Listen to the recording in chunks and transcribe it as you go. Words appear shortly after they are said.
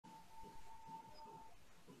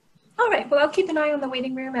right, well, I'll keep an eye on the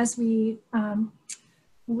waiting room as we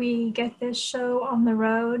get this show on the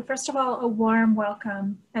road. First of all, a warm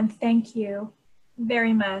welcome and thank you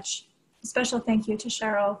very much. A special thank you to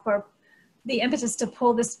Cheryl for the impetus to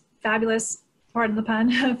pull this fabulous, pardon the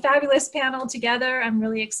pun, fabulous panel together. I'm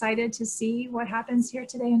really excited to see what happens here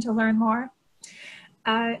today and to learn more.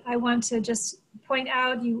 I want to just point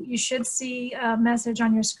out, you should see a message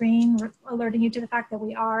on your screen alerting you to the fact that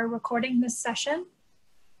we are recording this session.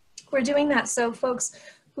 We're doing that so folks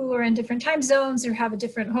who are in different time zones or have a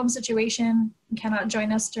different home situation and cannot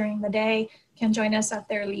join us during the day can join us at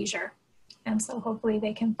their leisure. And so hopefully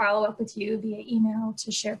they can follow up with you via email to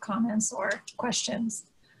share comments or questions.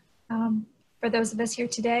 For those of us here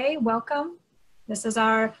today, welcome. This is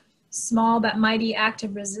our small but mighty act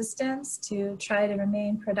of resistance to try to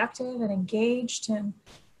remain productive and engaged and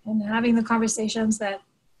having the conversations that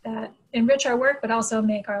enrich our work, but also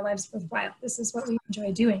make our lives worthwhile. This is what we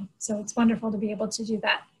enjoy doing. So it's wonderful to be able to do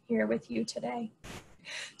that here with you today.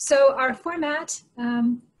 So our format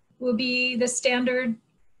will be the standard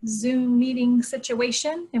Zoom meeting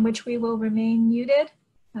situation in which we will remain muted.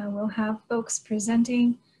 We'll have folks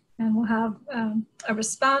presenting and we'll have a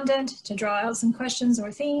respondent to draw out some questions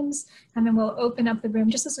or themes, and then we'll open up the room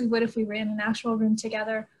just as we would if we were in an actual room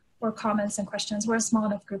together for comments and questions. We're a small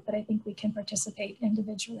enough group that I think we can participate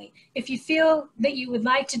individually. If you feel that you would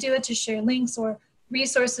like to do it, to share links or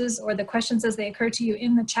resources or the questions as they occur to you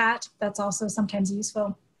in the chat, that's also sometimes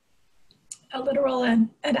useful. A literal and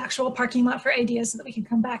an actual parking lot for ideas so that we can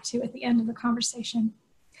come back to at the end of the conversation.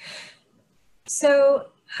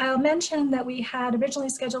 So I'll mention that we had originally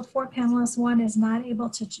scheduled 4 panelists. One is not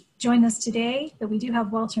able to join us today, but we do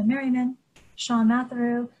have Walter Merryman, Singh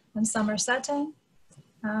Matharoo, and Summer Sutton.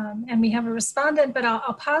 And we have a respondent, but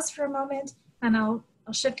I'll pause for a moment and I'll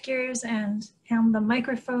shift gears and hand the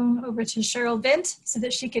microphone over to Cheryl Vint so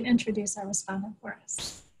that she can introduce our respondent for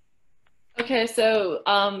us. Okay, so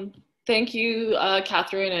thank you,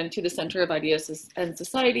 Catherine, and to the Center of Ideas and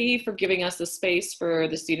Society for giving us the space for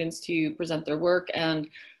the students to present their work. And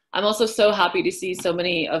I'm also so happy to see so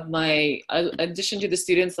many of my, in addition to the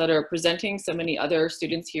students that are presenting, so many other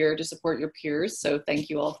students here to support your peers. So thank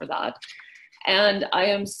you all for that. And I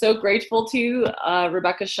am so grateful to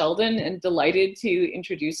Rebekah Sheldon and delighted to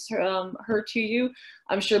introduce her to you.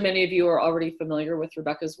 I'm sure many of you are already familiar with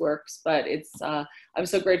Rebekah's works, but I'm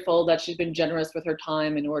so grateful that she's been generous with her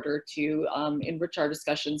time in order to enrich our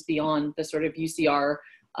discussions beyond the sort of UCR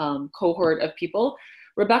cohort of people.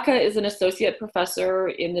 Rebekah is an associate professor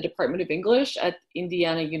in the Department of English at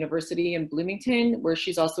Indiana University in Bloomington, where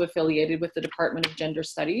she's also affiliated with the Department of Gender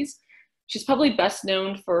Studies. She's probably best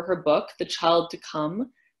known for her book, The Child to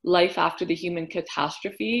Come, Life After the Human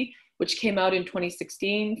Catastrophe, which came out in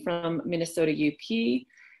 2016 from Minnesota UP.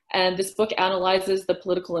 And this book analyzes the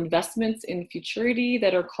political investments in futurity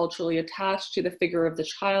that are culturally attached to the figure of the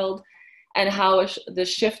child, and how the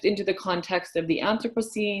shift into the context of the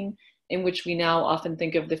Anthropocene, in which we now often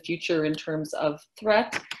think of the future in terms of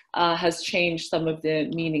threat, has changed some of the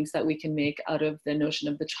meanings that we can make out of the notion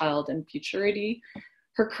of the child and futurity.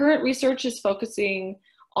 Her current research is focusing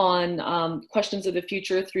on questions of the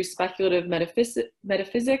future through speculative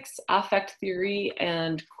metaphysics, affect theory,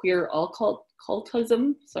 and queer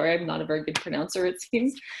occultism. Sorry, I'm not a very good pronouncer, it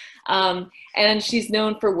seems. And she's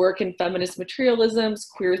known for work in feminist materialisms,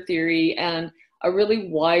 queer theory, and a really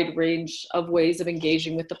wide range of ways of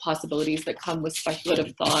engaging with the possibilities that come with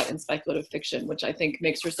speculative thought and speculative fiction, which I think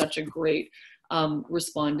makes her such a great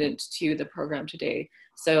respondent to the program today.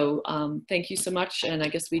 So thank you so much. And I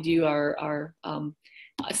guess we do our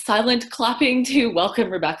silent clapping to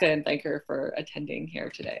welcome Rebekah and thank her for attending here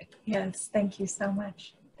today. Yes, thank you so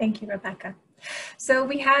much. Thank you, Rebekah. So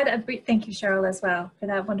we had a brief, thank you, Cheryl, as well, for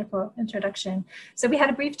that wonderful introduction. So we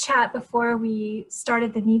had a brief chat before we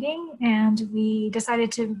started the meeting, and we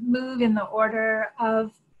decided to move in the order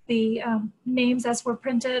of the names as were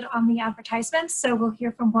printed on the advertisements. So we'll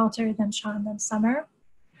hear from Walter, then Sean, then Summer.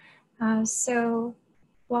 So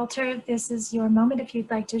Walter, this is your moment if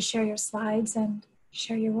you'd like to share your slides and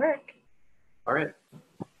share your work. All right.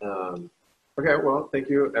 Okay, well, thank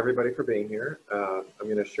you everybody for being here. I'm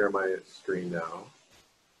going to share my screen now.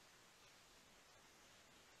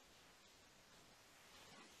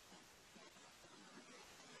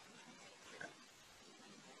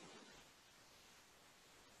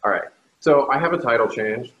 All right, so I have a title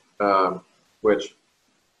change, which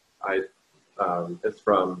it's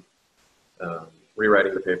from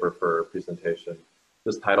rewriting the paper for presentation.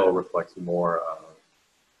 This title reflects more of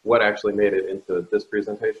what actually made it into this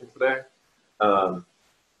presentation today.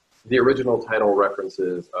 The original title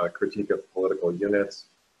references a critique of political units,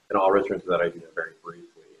 and I'll return to that idea very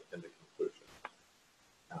briefly in the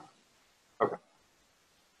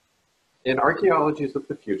In Archaeologies of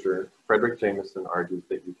the Future, Frederick Jameson argues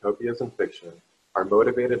that utopias in fiction are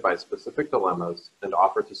motivated by specific dilemmas and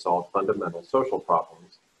offer to solve fundamental social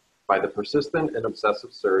problems by the persistent and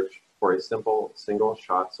obsessive search for a simple,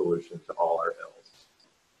 single-shot solution to all our ills.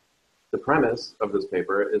 The premise of this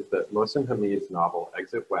paper is that Mohsin Hamid's novel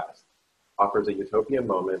Exit West offers a utopian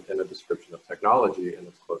moment in a description of technology in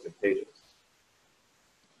its closing pages.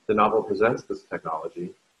 The novel presents this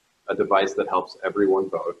technology, a device that helps everyone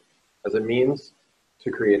vote, as a means to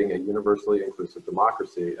creating a universally inclusive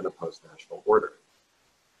democracy in a post-national order,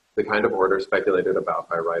 the kind of order speculated about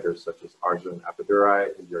by writers such as Arend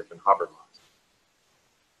and Jürgen Habermas.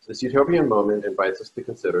 This utopian moment invites us to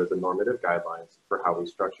consider the normative guidelines for how we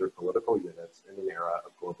structure political units in an era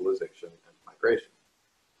of globalization and migration.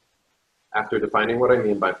 After defining what I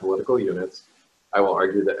mean by political units, I will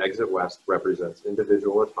argue that Exit West represents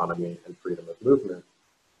individual autonomy and freedom of movement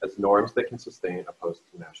as norms that can sustain a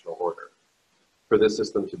post-national order. For this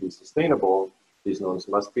system to be sustainable, these norms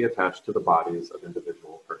must be attached to the bodies of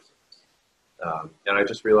individual persons. And I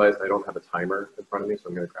just realized I don't have a timer in front of me, so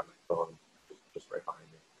I'm going to grab my phone just right behind me.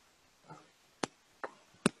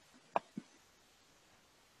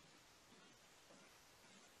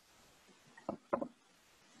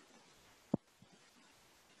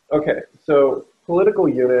 Okay, so political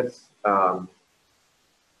units,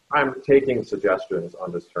 I'm taking suggestions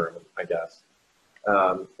on this term, I guess.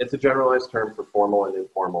 It's a generalized term for formal and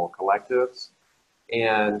informal collectives.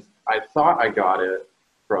 And I thought I got it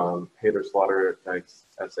from Peter Sloterdijk's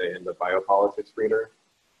essay in the Biopolitics Reader.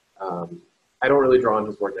 I don't really draw on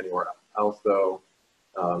his work anywhere else, though.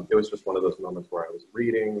 It was just one of those moments where I was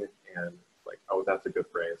reading and like, oh, that's a good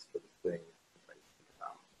phrase for the thing I'm thinking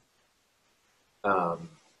about.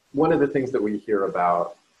 One of the things that we hear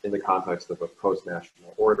about in the context of a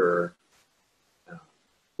post-national order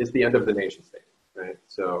is the end of the nation state, right?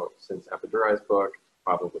 So since Epidurai's book,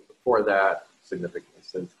 probably before that, significantly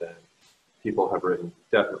since then, people have written,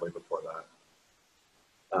 definitely before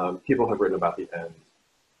that, people have written about the end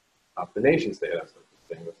of the nation state as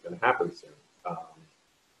the thing that's going to happen soon.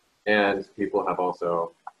 And people have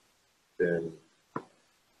also been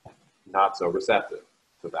not so receptive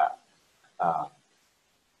to that.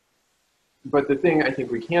 But the thing I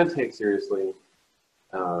think we can take seriously,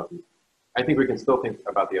 I think we can still think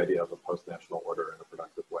about the idea of a post-national order in a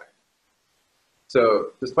productive way.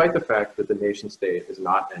 So despite the fact that the nation state is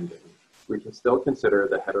not ending, we can still consider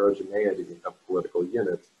the heterogeneity of political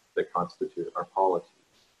units that constitute our polities.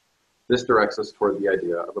 This directs us toward the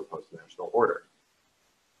idea of a post-national order.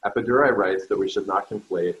 Epidurai writes that we should not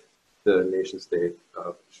conflate the nation state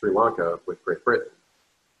of Sri Lanka with Great Britain.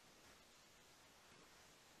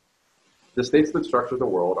 The states that structure the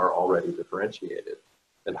world are already differentiated,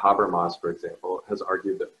 and Habermas, for example, has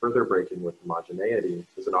argued that further breaking with homogeneity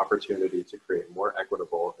is an opportunity to create more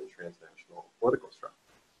equitable and transnational political structures.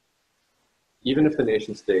 Even if the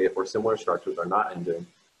nation state or similar structures are not ending,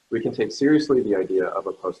 we can take seriously the idea of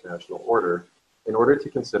a post-national order in order to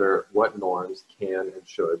consider what norms can and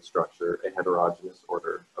should structure a heterogeneous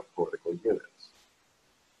order of political units.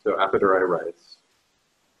 So Epidurai writes,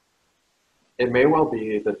 "It may well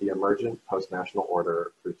be that the emergent post-national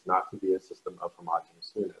order proves not to be a system of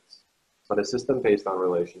homogeneous units, but a system based on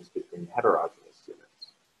relations between heterogeneous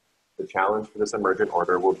units. The challenge for this emergent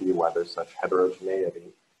order will be whether such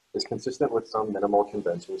heterogeneity is consistent with some minimal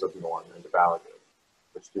conventions of norm and value,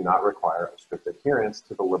 which do not require a strict adherence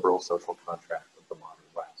to the liberal social contract of the modern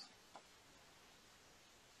West."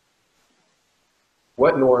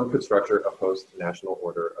 What norm could structure a post-national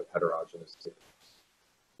order of heterogeneous units?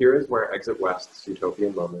 Here is where Exit West's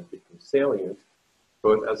utopian moment becomes salient,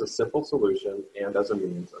 both as a simple solution and as a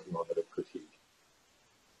means of normative critique.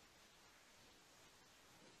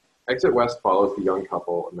 Exit West follows the young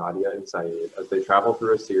couple, Nadia and Saeed, as they travel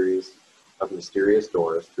through a series of mysterious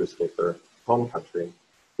doors to escape their home country,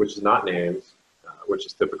 which is not named, which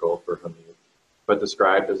is typical for Hamid, but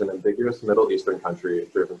described as an ambiguous Middle Eastern country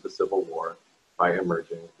driven to civil war by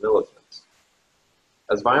emerging militants.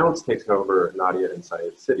 As violence takes over Nadia and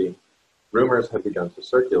Saeed's city, rumors have begun to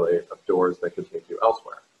circulate of doors that could take you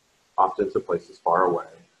elsewhere, often to places far away,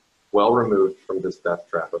 well removed from this death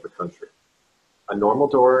trap of a country. A normal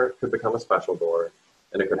door could become a special door,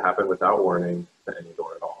 and it could happen without warning to any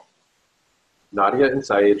door at all. Nadia and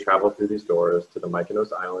Saeed travel through these doors to the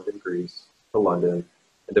Mykonos Island in Greece, to London,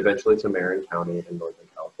 and eventually to Marin County in Northern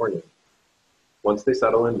California. Once they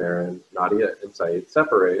settle in Marin, Nadia and Saeed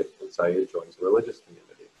separate, and Saeed joins a religious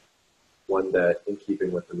community, one that, in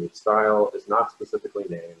keeping with Hamid's style, is not specifically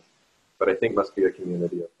named, but I think must be a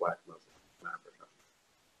community of Black Muslims in Africa.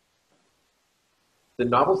 The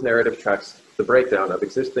novel's narrative tracks the breakdown of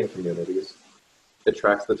existing communities. It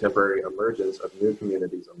tracks the temporary emergence of new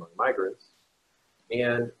communities among migrants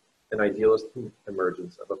and an idealist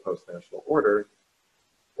emergence of a post-national order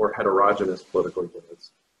or heterogeneous political units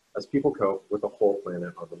as people cope with a whole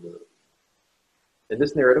planet on the move. In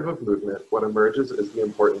this narrative of movement, what emerges is the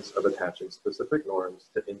importance of attaching specific norms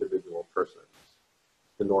to individual persons.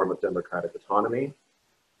 The norm of democratic autonomy,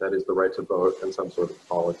 that is the right to vote and some sort of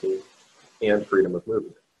polity, and freedom of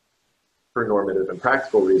movement. For normative and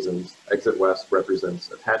practical reasons, Exit West represents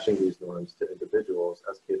attaching these norms to individuals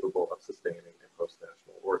as capable of sustaining a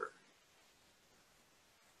post-national order.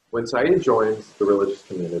 When Said joins the religious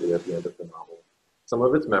community at the end of the novel, some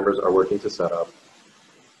of its members are working to set up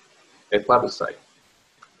a plebiscite,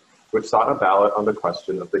 which sought a ballot on the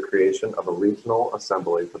question of the creation of a regional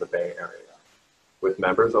assembly for the Bay Area, with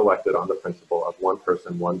members elected on the principle of one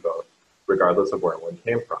person, one vote, regardless of where one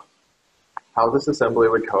came from. How this assembly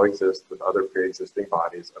would coexist with other pre-existing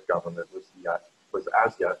bodies of government was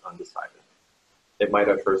as yet undecided. It might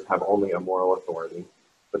at first have only a moral authority,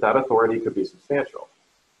 but that authority could be substantial.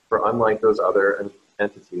 For unlike those other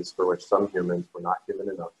entities for which some humans were not human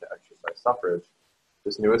enough to exercise suffrage,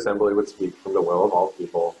 this new assembly would speak from the will of all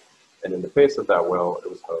people, and in the face of that will, it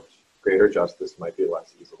was hoped, greater justice might be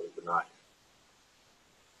less easily denied.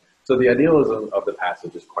 So the idealism of the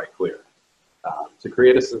passage is quite clear. To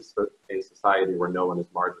create a society where no one is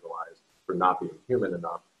marginalized for not being human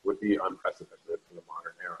enough would be unprecedented in the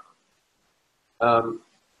modern era.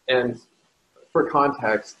 And for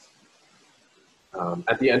context,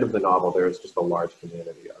 at the end of the novel, there is just a large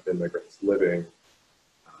community of immigrants living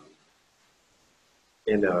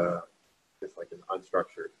in it's like an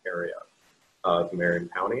unstructured area of Merryman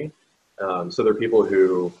County. So there are people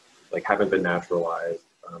who like haven't been naturalized,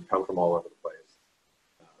 come from all over the place.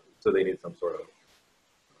 So they need some sort of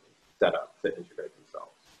setup to integrate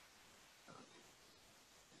themselves.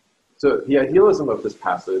 So the idealism of this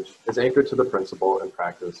passage is anchored to the principle and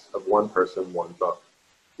practice of one person, one vote,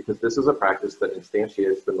 because this is a practice that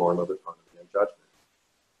instantiates the norm of autonomy and judgment.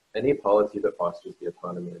 Any polity that fosters the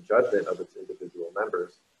autonomy and judgment of its individual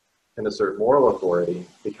members can assert moral authority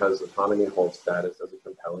because autonomy holds status as a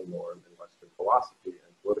compelling norm in Western philosophy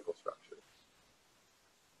and political structure.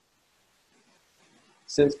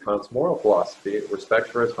 Since Kant's moral philosophy, respect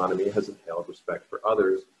for autonomy has entailed respect for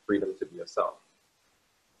others, freedom to be a self.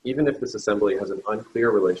 Even if this assembly has an unclear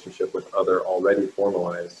relationship with other already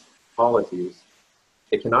formalized polities,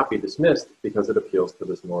 it cannot be dismissed because it appeals to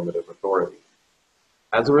this normative authority.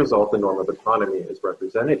 As a result, the norm of autonomy is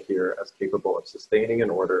represented here as capable of sustaining an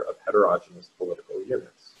order of heterogeneous political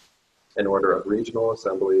units, an order of regional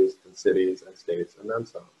assemblies and cities and states and then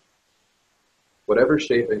some. Whatever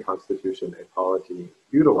shape and constitution a polity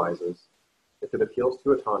utilizes, if it appeals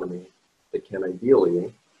to autonomy, it can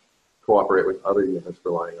ideally cooperate with other units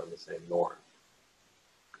relying on the same norm.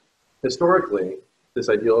 Historically, this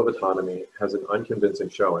ideal of autonomy has an unconvincing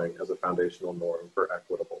showing as a foundational norm for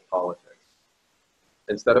equitable politics.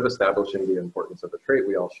 Instead of establishing the importance of a trait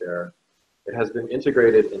we all share, it has been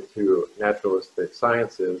integrated into naturalistic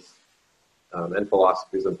sciences and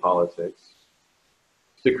philosophies and politics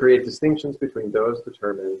to create distinctions between those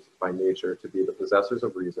determined by nature to be the possessors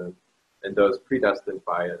of reason and those predestined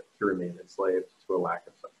by it to remain enslaved to a lack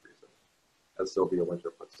of such reason, as Sylvia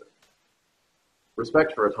Wynter puts it.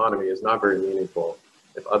 Respect for autonomy is not very meaningful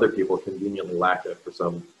if other people conveniently lack it for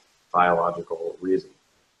some biological reason.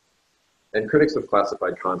 And critics have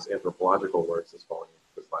classified Kant's anthropological works as falling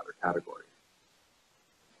into this latter category.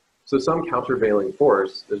 So some countervailing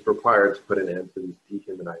force is required to put an end to these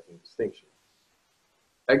dehumanizing distinctions.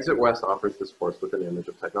 Exit West offers this force with an image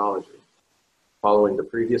of technology. Following the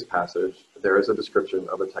previous passage, there is a description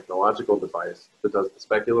of a technological device that does the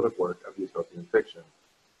speculative work of utopian fiction.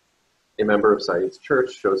 A member of Said's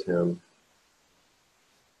church shows him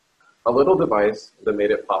a little device that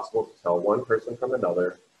made it possible to tell one person from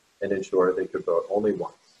another and ensure they could vote only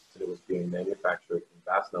once, and it was being manufactured in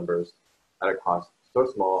vast numbers at a cost so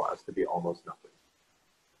small as to be almost nothing.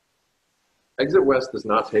 Exit West does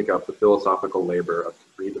not take up the philosophical labor of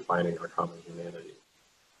redefining our common humanity.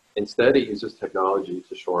 Instead, it uses technology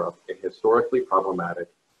to shore up a historically problematic,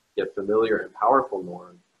 yet familiar and powerful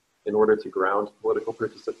norm in order to ground political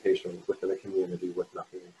participation within a community with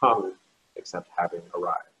nothing in common except having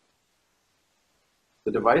arrived.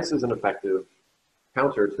 The device is an effective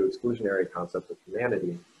counter to exclusionary concepts of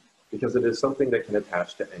humanity because it is something that can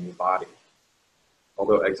attach to any body.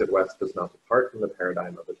 Although Exit West does not depart from the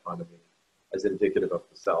paradigm of autonomy as indicative of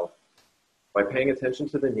the self, by paying attention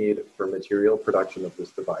to the need for material production of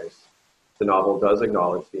this device, the novel does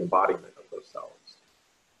acknowledge the embodiment of those selves.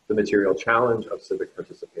 The material challenge of civic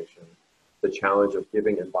participation, the challenge of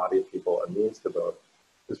giving embodied people a means to vote,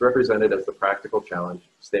 is represented as the practical challenge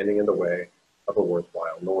standing in the way of a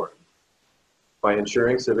worthwhile norm. By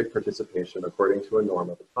ensuring civic participation according to a norm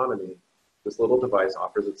of autonomy, this little device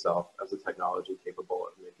offers itself as a technology capable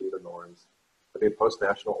of making the norms of a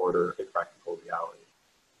post-national order a practical reality.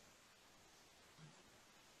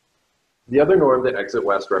 The other norm that Exit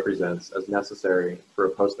West represents as necessary for a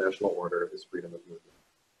post-national order is freedom of movement.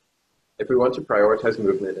 If we want to prioritize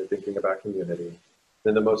movement in thinking about community,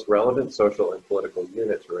 then the most relevant social and political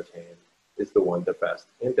unit to retain is the one that best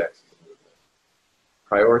indexes movement.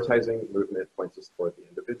 Prioritizing movement points us toward the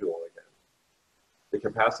individual again. The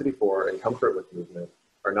capacity for and comfort with movement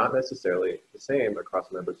are not necessarily the same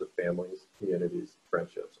across members of families, communities,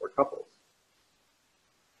 friendships, or couples.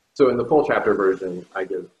 So in the full chapter version, I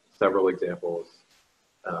give several examples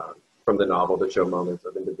from the novel that show moments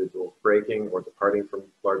of individuals breaking or departing from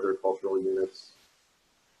larger cultural units,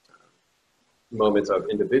 moments of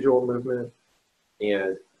individual movement,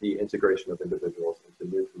 and the integration of individuals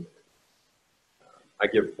into new communities. I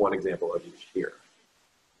give one example of each here.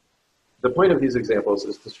 The point of these examples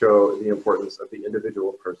is to show the importance of the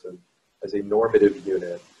individual person as a normative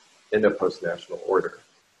unit in the post-national order.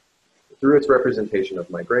 Through its representation of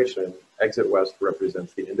migration, Exit West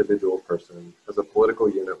represents the individual person as a political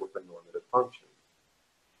unit with a normative function,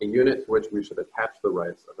 a unit to which we should attach the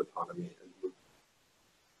rights of autonomy and movement.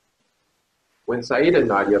 When Saeed and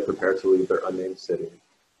Nadia prepare to leave their unnamed city,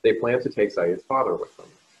 they plan to take Saeed's father with them.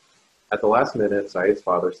 At the last minute, Saeed's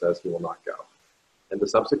father says he will not go, and the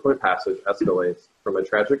subsequent passage escalates from a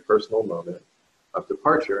tragic personal moment of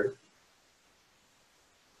departure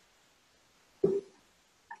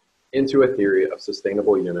into a theory of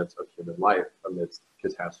sustainable units of human life amidst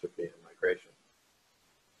catastrophe and migration.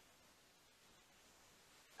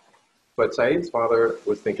 But Saeed's father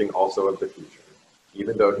was thinking also of the future,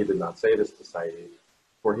 even though he did not say this to Saeed,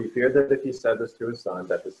 for he feared that if he said this to his son,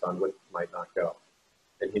 that his son might not go,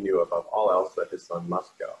 and he knew above all else that his son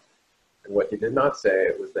must go. And what he did not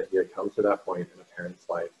say was that he had come to that point in a parent's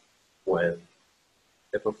life when,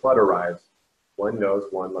 if a flood arrives, one knows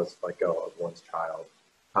one must let go of one's child,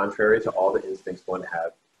 contrary to all the instincts one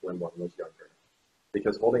had when one was younger,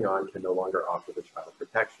 because holding on can no longer offer the child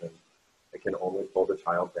protection. It can only pull the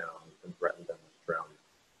child down and threaten them with drowning.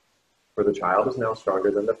 For the child is now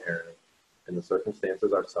stronger than the parent, and the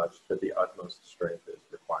circumstances are such that the utmost strength is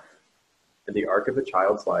required. And the arc of a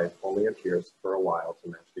child's life only appears for a while to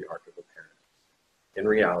match the arc of a parent. In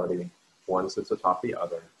reality, one sits atop the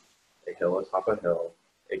other, a hill atop a hill,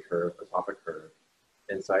 a curve atop a curve,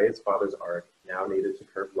 and Saeed's father's arc now needed to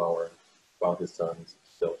curve lower, while his son's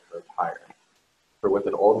still curved higher. For with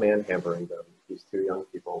an old man hampering them, these two young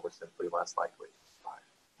people were simply less likely to survive.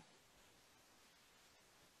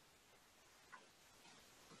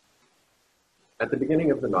 At the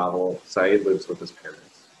beginning of the novel, Saeed lives with his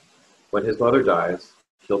parents. When his mother dies,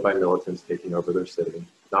 killed by militants taking over their city,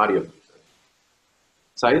 Nadia moves in.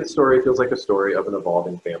 Saeed's story feels like a story of an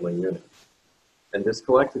evolving family unit. And this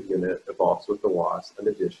collective unit evolves with the loss and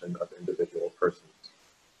addition of individual persons.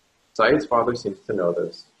 Saeed's father seems to know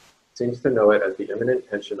this, seems to know it as the imminent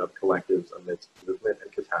tension of collectives amidst movement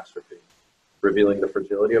and catastrophe, revealing the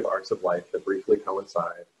fragility of arcs of life that briefly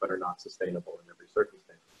coincide but are not sustainable in every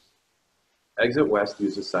circumstance. Exit West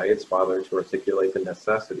uses Saeed's father to articulate the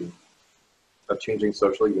necessity of changing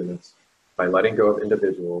social units by letting go of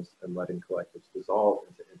individuals and letting collectives dissolve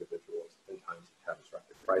into individuals in times of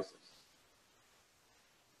catastrophic crisis.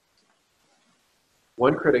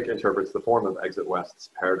 One critic interprets the form of Exit West's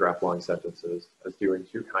paragraph-long sentences as doing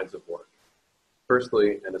two kinds of work.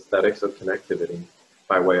 Firstly, an aesthetics of connectivity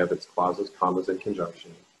by way of its clauses, commas, and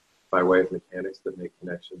conjunction, by way of mechanics that make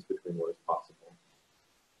connections between words possible.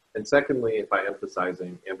 And secondly, by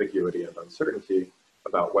emphasizing ambiguity and uncertainty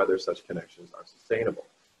about whether such connections are sustainable.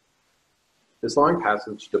 This long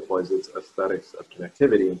passage deploys its aesthetics of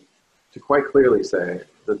connectivity to quite clearly say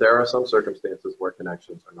that there are some circumstances where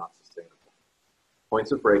connections are not sustainable.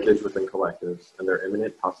 Points of breakage within collectives and their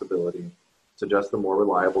imminent possibility suggest the more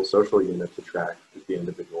reliable social unit to track is the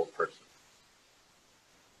individual person.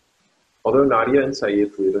 Although Nadia and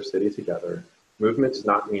Saeed flee their city together, movement does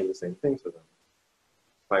not mean the same thing to them.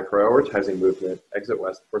 By prioritizing movement, Exit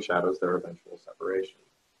West foreshadows their eventual separation.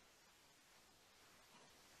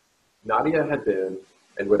 Nadia had been,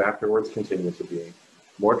 and would afterwards continue to be,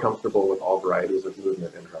 more comfortable with all varieties of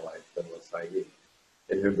movement in her life than was Saeed,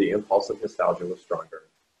 in whom the impulse of nostalgia was stronger,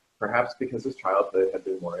 perhaps because his childhood had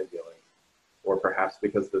been more idyllic, or perhaps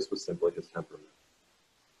because this was simply his temperament.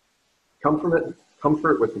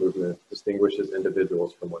 Comfort with movement distinguishes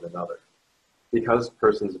individuals from one another. Because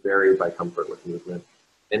persons vary by comfort with movement,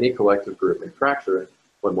 any collective group may fracture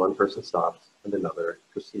when one person stops and another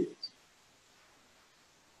proceeds.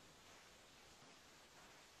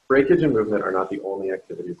 Breakage and movement are not the only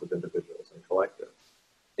activities of individuals and collectives.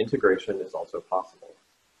 Integration is also possible.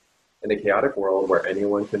 In a chaotic world where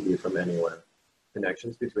anyone can be from anywhere,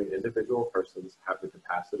 connections between individual persons have the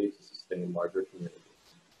capacity to sustain larger communities.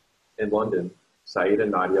 In London, Saeed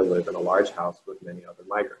and Nadia live in a large house with many other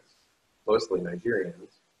migrants, mostly Nigerians,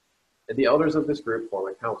 and the elders of this group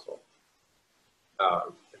form a council.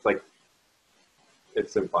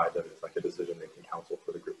 It's implied that it's like a decision-making council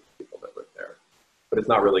for the group of people that live there, but it's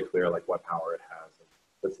not really clear like what power it has.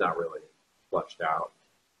 It's not really fleshed out.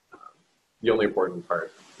 The only important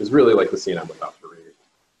part is really like the scene I'm about to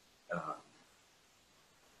read.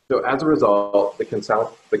 So as a result, the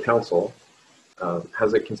council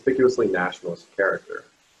has a conspicuously nationalist character,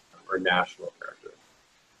 or national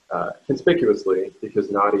character. Conspicuously because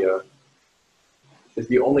Nadia is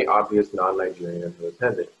the only obvious non-Nigerian who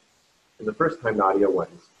attended. And the first time Nadia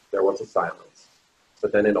went, there was a silence.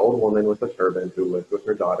 But then an old woman with a turban who lived with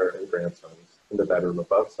her daughter and grandsons in the bedroom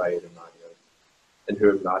above Saeed and Nadia, and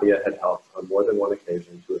whom Nadia had helped on more than one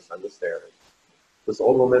occasion to ascend the stairs. This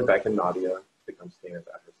old woman beckoned Nadia to come stand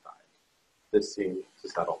at her side. This seemed to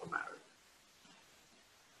settle the matter.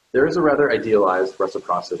 There is a rather idealized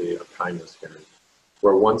reciprocity of kindness here,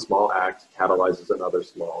 where one small act catalyzes another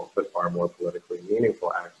small but far more politically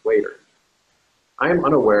meaningful act later. I am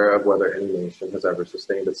unaware of whether any nation has ever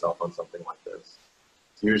sustained itself on something like this.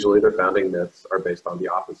 Usually their founding myths are based on the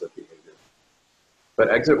opposite behavior.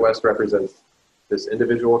 But Exit West represents this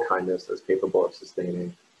individual kindness as capable of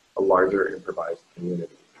sustaining a larger improvised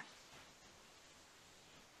community.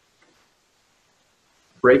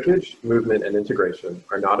 Breakage, movement, and integration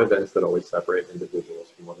are not events that always separate individuals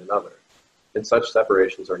from one another, and such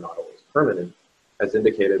separations are not always permanent, as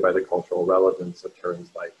indicated by the cultural relevance of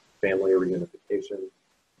terms like family reunification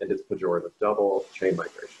and its pejorative double, chain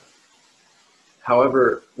migration.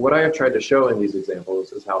 However, what I have tried to show in these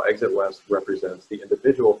examples is how Exit West represents the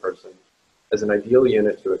individual person as an ideal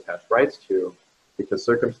unit to attach rights to, because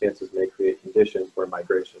circumstances may create conditions where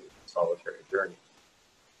migration is a solitary journey.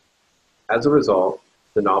 As a result,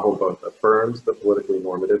 the novel both affirms the politically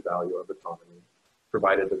normative value of autonomy,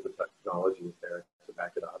 provided that the technology is there to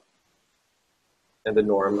back it up, and the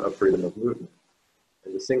norm of freedom of movement,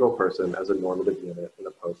 and the single person as a normative unit in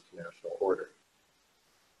a post-national order.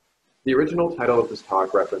 The original title of this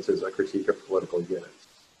talk references a critique of political units.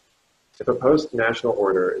 If a post-national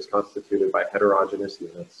order is constituted by heterogeneous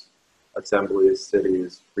units, assemblies,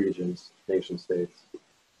 cities, regions, nation-states,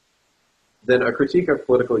 then a critique of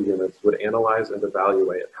political units would analyze and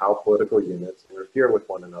evaluate how political units interfere with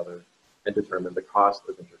one another and determine the cost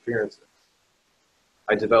of interferences.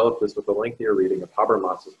 I developed this with a lengthier reading of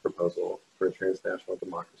Habermas's proposal for a transnational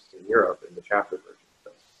democracy in Europe in the chapter version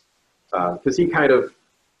of this. Because he kind of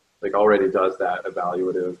already does that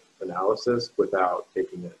evaluative analysis without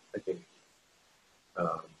taking it, I think,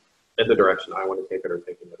 in the direction I want to take it or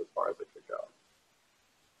taking it as far as it could go.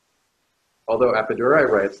 Although Appaduri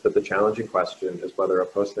writes that the challenging question is whether a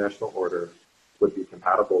post-national order would be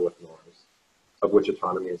compatible with norms, of which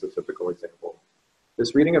autonomy is a typical example,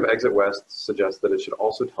 this reading of Exit West suggests that it should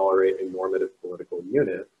also tolerate a normative political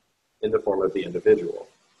unit in the form of the individual.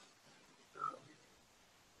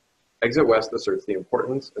 Exit West asserts the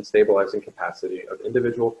importance and stabilizing capacity of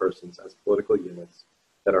individual persons as political units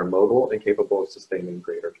that are mobile and capable of sustaining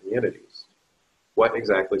greater communities. What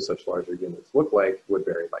exactly such larger units look like would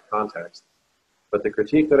vary by context, but the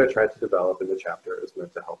critique that I tried to develop in the chapter is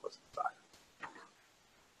meant to help us decide.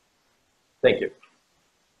 Thank you.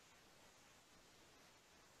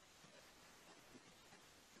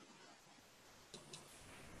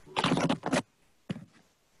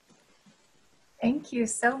 Thank you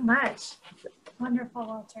so much. Wonderful,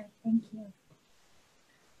 Walter. Thank you.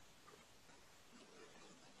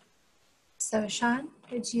 So, Sean,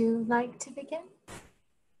 would you like to begin?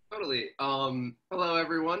 Totally. Hello,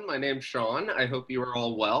 everyone. My name's Sean. I hope you are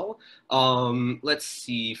all well. Let's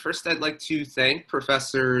see. First, I'd like to thank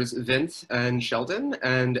Professors Vint and Sheldon,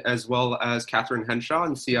 and as well as Catherine Henshaw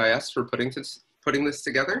and CIS for putting this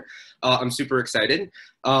together. I'm super excited.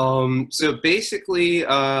 So basically,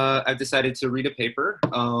 I've decided to read a paper,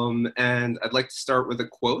 and I'd like to start with a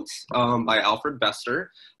quote by Alfred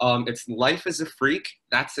Bester. It's "Life is a freak,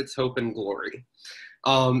 that's its hope and glory."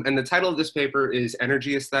 And the title of this paper is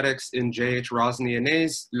Energy Aesthetics in J.H. Rosny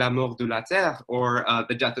aîné's La mort de la terre, or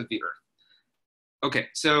The Death of the Earth. Okay,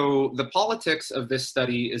 so the politics of this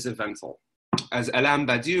study is evental. As Alain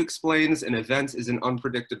Badiou explains, an event is an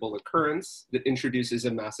unpredictable occurrence that introduces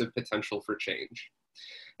a massive potential for change.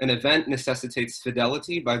 An event necessitates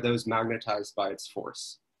fidelity by those magnetized by its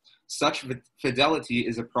force. Such fidelity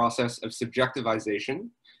is a process of subjectivization.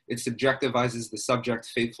 It subjectivizes the subject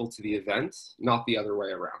faithful to the event, not the other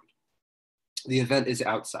way around. The event is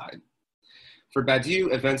outside. For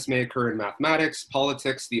Badiou, events may occur in mathematics,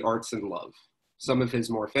 politics, the arts, and love. Some of his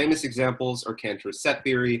more famous examples are Cantor's set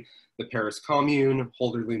theory, the Paris Commune,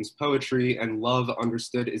 Hölderlin's poetry, and love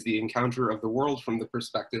understood as the encounter of the world from the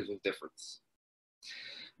perspective of difference.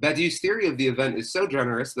 Badiou's theory of the event is so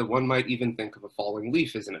generous that one might even think of a falling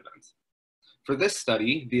leaf as an event. For this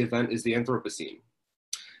study, the event is the Anthropocene.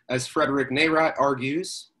 As Frederick Neurath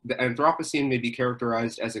argues, the Anthropocene may be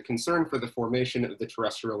characterized as a concern for the formation of the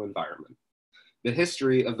terrestrial environment. The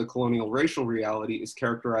history of the colonial racial reality is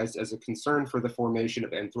characterized as a concern for the formation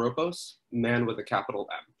of anthropos, man with a capital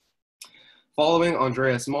M. Following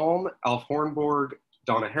Andreas Malm, Alf Hornborg,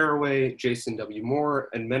 Donna Haraway, Jason W. Moore,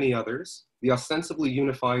 and many others, the ostensibly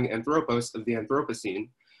unifying anthropos of the Anthropocene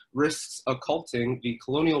risks occulting the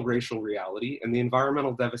colonial racial reality and the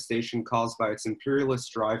environmental devastation caused by its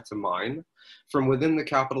imperialist drive to mine from within the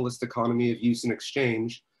capitalist economy of use and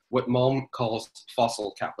exchange, what Malm calls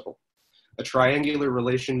fossil capital, a triangular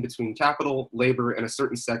relation between capital, labor, and a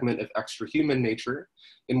certain segment of extra-human nature,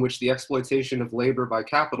 in which the exploitation of labor by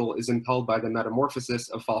capital is impelled by the metamorphosis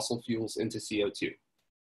of fossil fuels into CO2.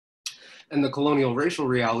 And the colonial racial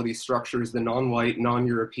reality structures the non-white,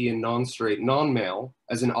 non-European, non-straight, non-male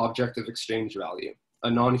as an object of exchange value, a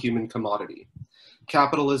non-human commodity.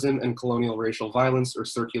 Capitalism and colonial racial violence are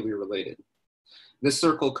circularly related. This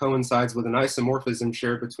circle coincides with an isomorphism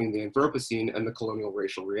shared between the Anthropocene and the colonial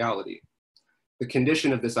racial reality. The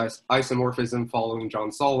condition of this isomorphism following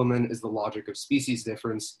John Solomon is the logic of species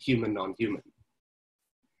difference, human, non-human.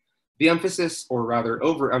 The emphasis, or rather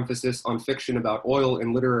overemphasis, on fiction about oil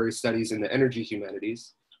in literary studies in the energy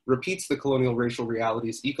humanities repeats the colonial racial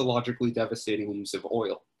reality's ecologically devastating use of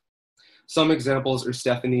oil. Some examples are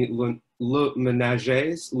Stephanie Le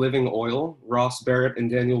Ménager's Living Oil, Ross Barrett and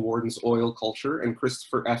Daniel Warden's Oil Culture, and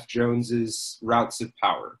Christopher F. Jones's Routes of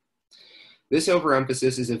Power. This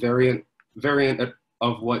overemphasis is a variant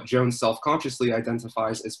of what Jones self-consciously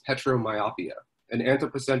identifies as petromyopia, an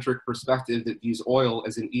anthropocentric perspective that views oil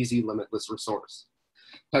as an easy, limitless resource.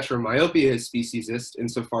 Petromyopia is speciesist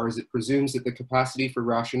insofar as it presumes that the capacity for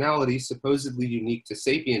rationality, supposedly unique to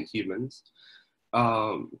sapient humans,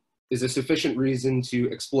 is a sufficient reason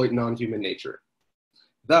to exploit non-human nature.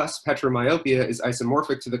 Thus, petromyopia is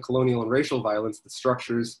isomorphic to the colonial and racial violence that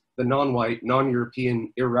structures the non-white,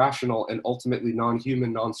 non-European, irrational, and ultimately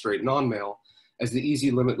non-human, non-straight, non-male as the easy,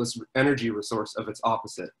 limitless energy resource of its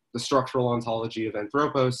opposite, the structural ontology of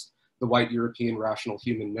anthropos, the white European rational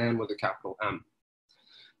human man with a capital M.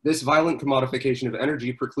 This violent commodification of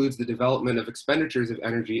energy precludes the development of expenditures of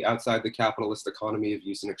energy outside the capitalist economy of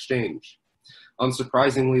use and exchange.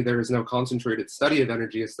 Unsurprisingly, there is no concentrated study of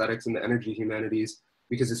energy aesthetics in the energy humanities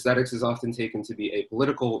because aesthetics is often taken to be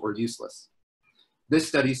apolitical or useless. This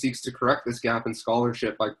study seeks to correct this gap in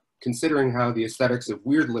scholarship by considering how the aesthetics of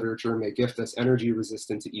weird literature may gift us energy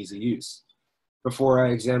resistant to easy use. Before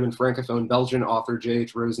I examine Francophone Belgian author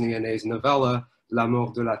J.H. Rosny Aîné's novella, La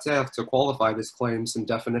Mort de la Terre, to qualify this claim, some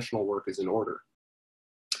definitional work is in order.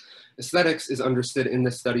 Aesthetics is understood in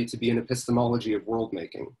this study to be an epistemology of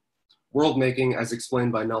world-making. World-making, as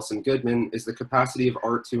explained by Nelson Goodman, is the capacity of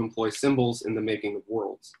art to employ symbols in the making of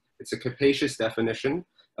worlds. It's a capacious definition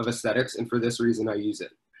of aesthetics, and for this reason I use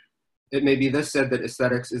it. It may be thus said that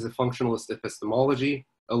aesthetics is a functionalist epistemology.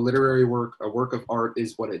 A literary work, a work of art,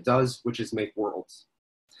 is what it does, which is make worlds.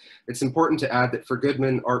 It's important to add that for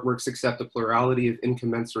Goodman, artworks accept a plurality of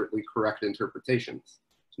incommensurately correct interpretations.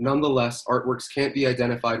 Nonetheless, artworks can't be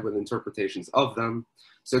identified with interpretations of them,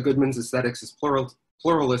 so Goodman's aesthetics is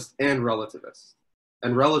pluralist and relativist.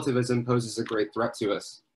 And relativism poses a great threat to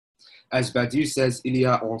us. As Badiou says, il y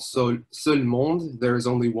a un seul monde, there is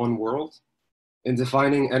only one world. In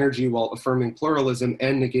defining energy while affirming pluralism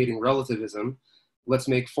and negating relativism, let's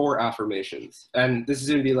make 4 affirmations. And this is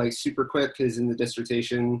going to be like super quick because in the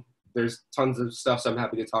dissertation, there's tons of stuff, so I'm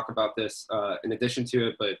happy to talk about this in addition to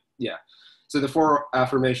it, but yeah. So the 4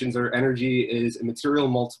 affirmations are: energy is a material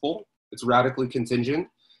multiple, it's radically contingent,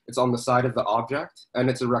 it's on the side of the object, and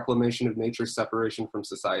it's a reclamation of nature's separation from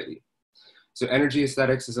society. So energy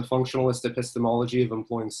aesthetics is a functionalist epistemology of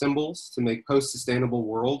employing symbols to make post-sustainable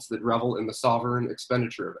worlds that revel in the sovereign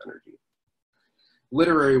expenditure of energy.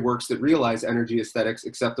 Literary works that realize energy aesthetics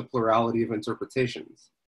accept a plurality of interpretations.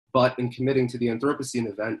 But in committing to the Anthropocene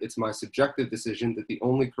event, it's my subjective decision that the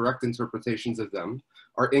only correct interpretations of them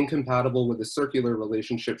are incompatible with the circular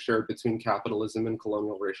relationship shared between capitalism and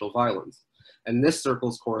colonial racial violence. And this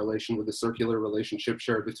circles correlation with the circular relationship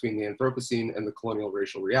shared between the Anthropocene and the colonial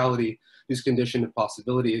racial reality, whose condition of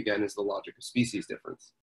possibility, again, is the logic of species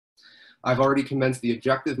difference. I've already commenced the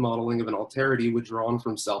objective modeling of an alterity withdrawn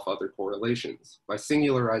from self-other correlations. By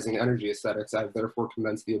singularizing energy aesthetics, I've therefore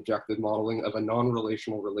commenced the objective modeling of a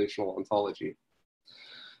non-relational relational ontology.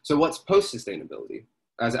 So what's post-sustainability?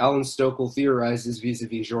 As Alan Stokel theorizes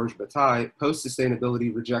vis-a-vis Georges Bataille,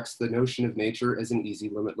 post-sustainability rejects the notion of nature as an easy,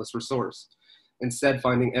 limitless resource, instead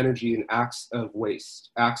finding energy in acts of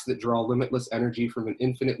waste, acts that draw limitless energy from an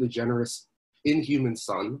infinitely generous, inhuman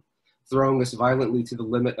sun, throwing us violently to the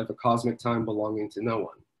limit of a cosmic time belonging to no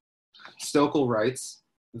one. Stokel writes,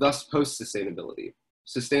 thus post-sustainability.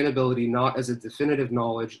 Sustainability not as a definitive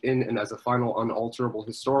knowledge in and as a final unalterable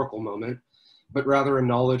historical moment, but rather a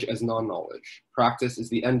knowledge as non-knowledge. Practice is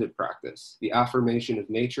the end of practice, the affirmation of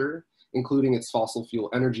nature, including its fossil fuel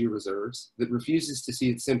energy reserves, that refuses to see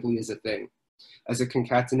it simply as a thing, as a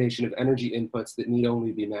concatenation of energy inputs that need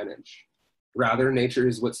only be managed. Rather, nature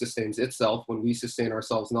is what sustains itself when we sustain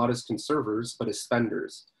ourselves not as conservers, but as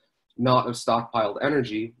spenders, not of stockpiled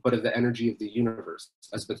energy, but of the energy of the universe,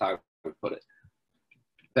 as Bataille would put it,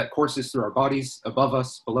 that courses through our bodies, above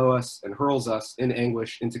us, below us, and hurls us in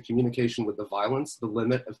anguish into communication with the violence, the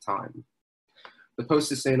limit of time. The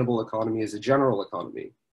post-sustainable economy is a general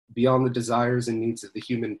economy, beyond the desires and needs of the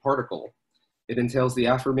human particle. It entails the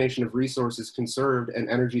affirmation of resources conserved and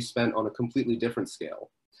energy spent on a completely different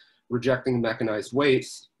scale. Rejecting mechanized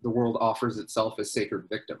waste, the world offers itself as sacred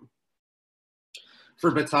victim.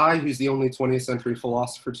 For Bataille, who's the only 20th century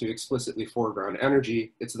philosopher to explicitly foreground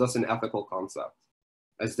energy, it's thus an ethical concept.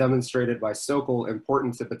 As demonstrated by Stokel,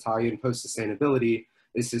 important to Bataille in post-sustainability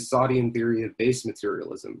is his Saudian theory of base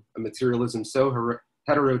materialism, a materialism so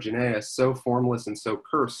heterogeneous, so formless, and so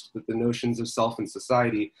cursed that the notions of self and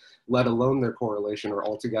society, let alone their correlation, are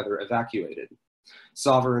altogether evacuated.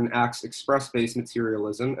 Sovereign acts express base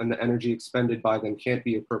materialism, and the energy expended by them can't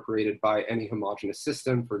be appropriated by any homogeneous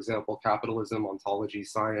system, for example, capitalism, ontology,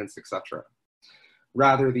 science, etc.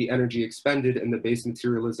 Rather, the energy expended and the base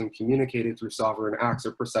materialism communicated through sovereign acts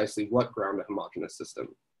are precisely what ground a homogeneous system.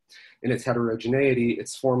 In its heterogeneity,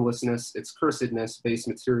 its formlessness, its cursedness, base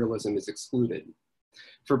materialism is excluded.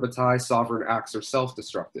 For Bataille, sovereign acts are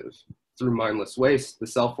self-destructive. Through mindless waste, the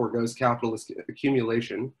self forgoes capitalist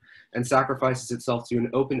accumulation and sacrifices itself to an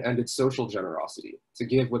open-ended social generosity, to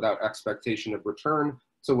give without expectation of return,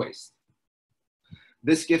 to waste.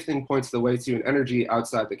 This gifting points the way to an energy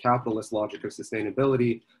outside the capitalist logic of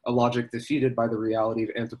sustainability, a logic defeated by the reality of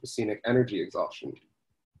Anthropocenic energy exhaustion.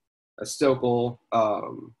 As Stokel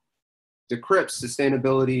decrypts,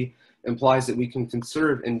 sustainability implies that we can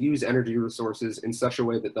conserve and use energy resources in such a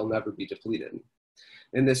way that they'll never be depleted.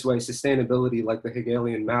 In this way, sustainability, like the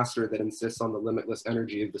Hegelian master that insists on the limitless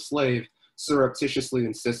energy of the slave, surreptitiously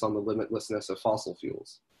insists on the limitlessness of fossil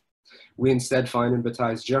fuels. We instead find in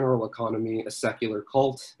Bataille's general economy a secular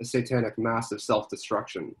cult, a satanic mass of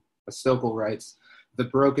self-destruction. As Stokel writes, the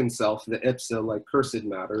broken self, the ipsa, like cursed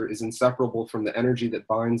matter, is inseparable from the energy that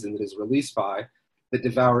binds and that is released by, that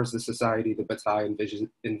devours the society that Bataille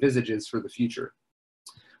envisages for the future.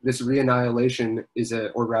 This reannihilation is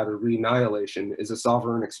reannihilation is a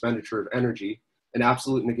sovereign expenditure of energy, an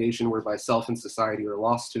absolute negation whereby self and society are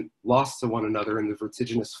lost to one another in the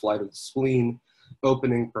vertiginous flight of the spleen,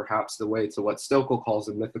 opening perhaps the way to what Stokel calls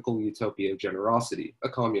a mythical utopia of generosity, a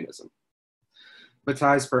communism.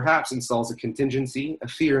 Bataille perhaps installs a contingency, a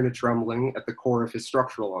fear and a trembling at the core of his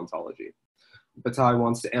structural ontology. Bataille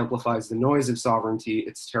wants to amplify the noise of sovereignty,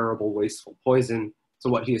 its terrible, wasteful poison, to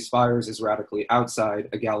what he aspires is radically outside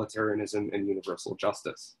egalitarianism and universal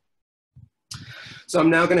justice. So I'm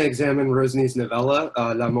now going to examine Rosny's novella,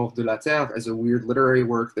 La Mort de la Terre, as a weird literary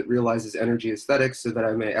work that realizes energy aesthetics so that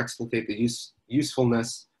I may explicate the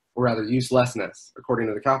usefulness, or rather uselessness, according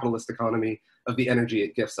to the capitalist economy, of the energy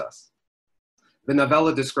it gifts us. The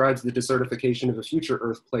novella describes the desertification of a future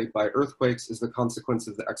Earth plagued by earthquakes as the consequence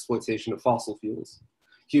of the exploitation of fossil fuels.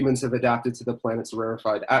 Humans have adapted to the planet's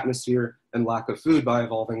rarefied atmosphere and lack of food by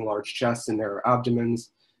evolving large chests and narrow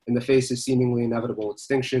abdomens. In the face of seemingly inevitable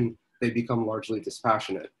extinction, they become largely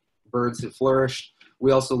dispassionate. Birds have flourished.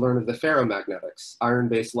 We also learn of the ferromagnetics,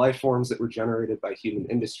 iron-based life forms that were generated by human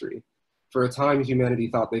industry. For a time, humanity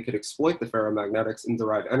thought they could exploit the ferromagnetics and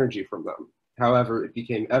derive energy from them. However, it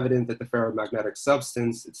became evident that the ferromagnetic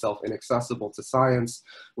substance, itself inaccessible to science,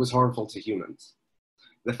 was harmful to humans.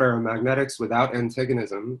 The ferromagnetics, without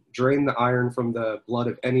antagonism, drain the iron from the blood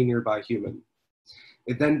of any nearby human.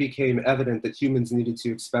 It then became evident that humans needed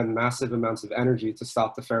to expend massive amounts of energy to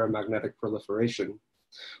stop the ferromagnetic proliferation.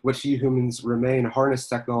 What few humans remain harness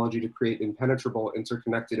technology to create impenetrable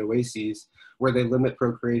interconnected oases where they limit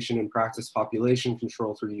procreation and practice population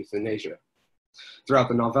control through euthanasia. Throughout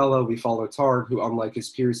the novella, we follow Targ, who, unlike his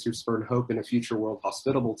peers who spurn hope in a future world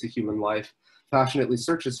hospitable to human life, passionately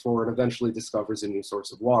searches for and eventually discovers a new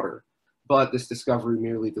source of water. But this discovery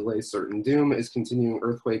merely delays certain doom as continuing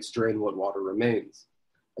earthquakes drain what water remains.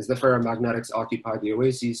 As the ferromagnetics occupy the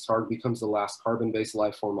oases, Targ becomes the last carbon-based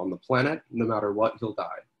life form on the planet. No matter what, he'll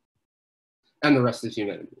die. And the rest of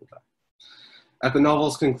humanity will die. At the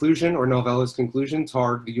novel's conclusion, or novella's conclusion,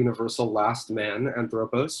 Targ, the universal last man,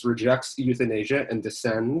 Anthropos, rejects euthanasia and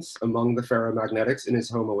descends among the ferromagnetics in his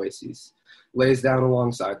home oases, lays down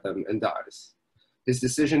alongside them, and dies. His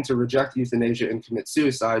decision to reject euthanasia and commit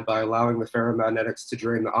suicide by allowing the ferromagnetics to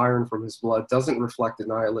drain the iron from his blood doesn't reflect a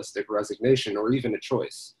nihilistic resignation or even a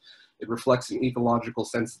choice. It reflects an ecological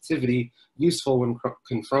sensitivity useful when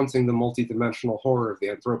confronting the multidimensional horror of the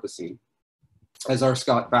Anthropocene. As R.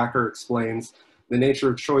 Scott Bakker explains, the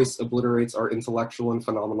nature of choice obliterates our intellectual and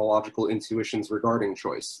phenomenological intuitions regarding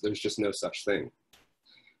choice. There's just no such thing.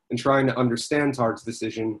 In trying to understand Targ's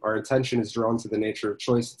decision, our attention is drawn to the nature of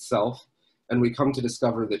choice itself, and we come to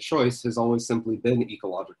discover that choice has always simply been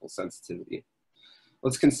ecological sensitivity.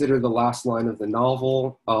 Let's consider the last line of the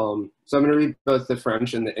novel. So I'm going to read both the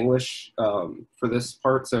French and the English for this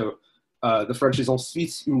part. So the French is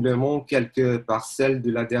ensuite humblement quelques parcelles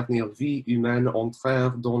de la dernière vie humaine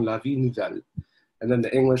entrèrent dans la vie nouvelle. And then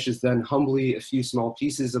the English is then humbly a few small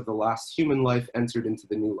pieces of the last human life entered into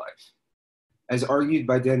the new life. As argued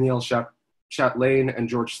by Danielle Chatelain and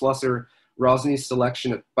George Slusser, Rosny's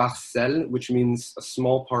selection of parcelle, which means a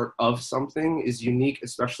small part of something, is unique,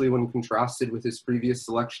 especially when contrasted with his previous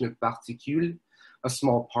selection of particule, a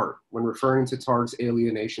small part, when referring to Targ's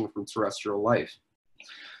alienation from terrestrial life.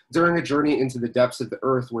 During a journey into the depths of the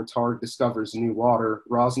earth where Targ discovers new water,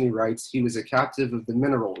 Rosny writes, he was a captive of the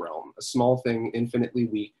mineral realm, a small thing infinitely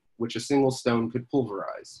weak, which a single stone could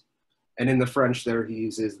pulverize. And in the French there, he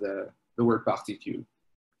uses the word particule.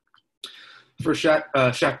 For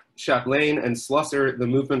Chatelain and Slusser, the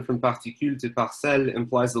movement from particule to parcelle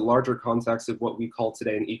implies the larger context of what we call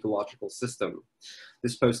today an ecological system.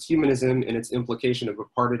 This post-humanism, in its implication of a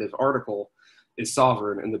partitive article, is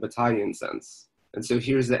sovereign in the Bataillean sense. And so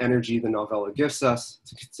here's the energy the novella gives us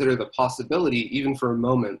to consider the possibility, even for a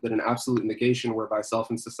moment, that an absolute negation whereby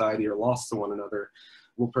self and society are lost to one another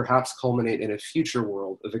will perhaps culminate in a future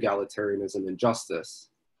world of egalitarianism and justice.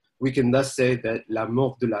 We can thus say that la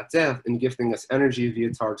mort de la terre, in gifting us energy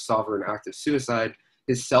via Targ's sovereign act of suicide,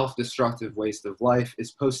 his self-destructive waste of life,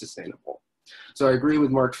 is post-sustainable. So I agree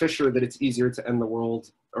with Mark Fisher that it's easier to end the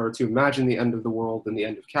world, or to imagine the end of the world than the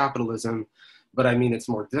end of capitalism, but I mean it's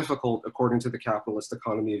more difficult, according to the capitalist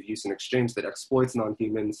economy of use and exchange that exploits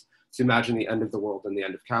non-humans, to imagine the end of the world than the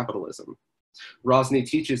end of capitalism. Rosny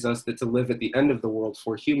teaches us that to live at the end of the world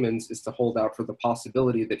for humans is to hold out for the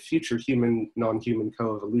possibility that future human-non-human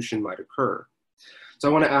co-evolution might occur. So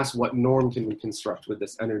I want to ask, what norm can we construct with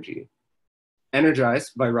this energy?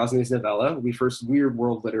 Energized by Rosny's novella, we first weird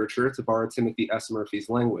world literature, to borrow Timothy S. Murphy's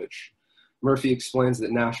language. Murphy explains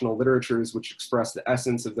that national literatures which express the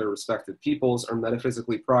essence of their respective peoples are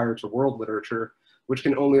metaphysically prior to world literature, which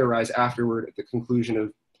can only arise afterward at the conclusion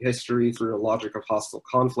of history through a logic of hostile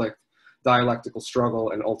conflict, dialectical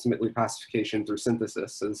struggle, and ultimately pacification through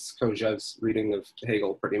synthesis, as Kojève's reading of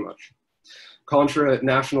Hegel pretty much. Contra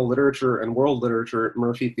national literature and world literature,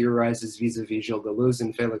 Murphy theorizes vis-a-vis Gilles Deleuze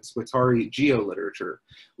and Félix Guattari geoliterature,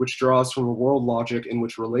 which draws from a world logic in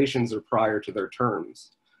which relations are prior to their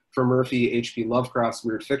terms. For Murphy, H.P. Lovecraft's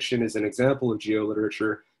weird fiction is an example of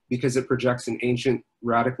geoliterature because it projects an ancient,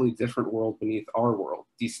 radically different world beneath our world,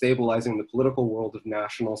 destabilizing the political world of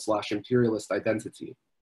national/imperialist identity.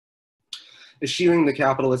 Eschewing the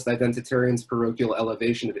capitalist identitarian's parochial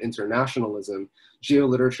elevation of internationalism,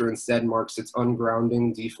 geoliterature instead marks its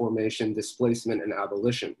ungrounding, deformation, displacement, and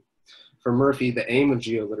abolition. For Murphy, the aim of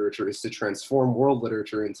geoliterature is to transform world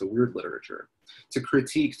literature into weird literature, to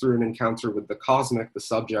critique through an encounter with the cosmic the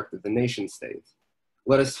subject of the nation state.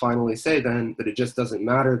 Let us finally say then that it just doesn't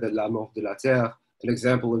matter that La Mort de la Terre, an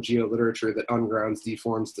example of geoliterature that ungrounds,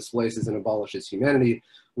 deforms, displaces, and abolishes humanity,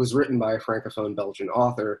 was written by a francophone Belgian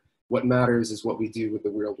author. What matters is what we do with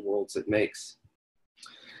the weird worlds it makes.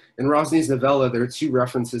 In Rosny's novella, there are two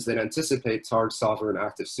references that anticipate Targ's sovereign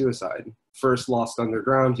act of suicide. First, lost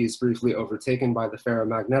underground, he is briefly overtaken by the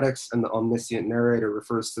ferromagnetics, and the omniscient narrator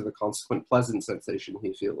refers to the consequent pleasant sensation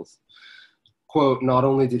he feels. Quote, not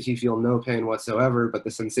only did he feel no pain whatsoever, but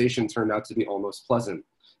the sensation turned out to be almost pleasant.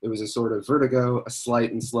 It was a sort of vertigo, a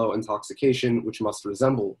slight and slow intoxication, which must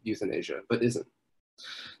resemble euthanasia, but isn't.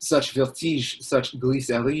 Such vertige, such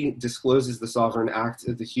glycérie discloses the sovereign act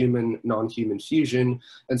of the human-non-human fusion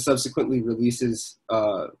and subsequently releases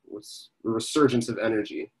a resurgence of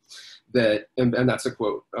energy that, and that's a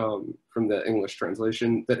quote from the English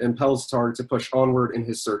translation, that impels Targ to push onward in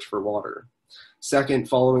his search for water. Second,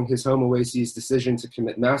 following his home oasis decision to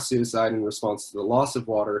commit mass suicide in response to the loss of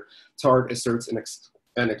water, Targ asserts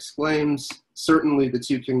and exclaims, "Certainly the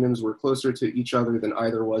two kingdoms were closer to each other than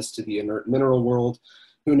either was to the inert mineral world.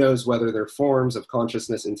 Who knows whether their forms of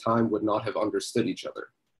consciousness in time would not have understood each other."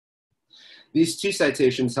 These two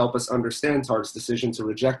citations help us understand Targ's decision to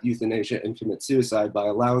reject euthanasia and commit suicide by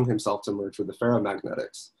allowing himself to merge with the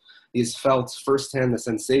ferromagnetics. He has felt firsthand the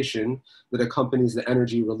sensation that accompanies the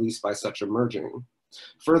energy released by such a merging.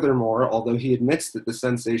 Furthermore, although he admits that the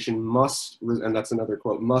sensation must, and that's another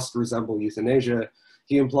quote, must resemble euthanasia,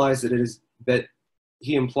 he implies and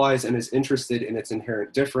is interested in its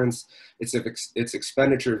inherent difference, its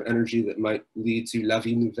expenditure of energy that might lead to la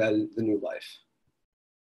vie nouvelle, the new life.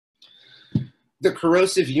 The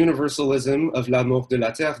corrosive universalism of La Mort de la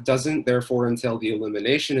Terre doesn't therefore entail the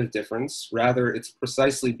elimination of difference. Rather, it's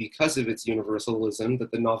precisely because of its universalism that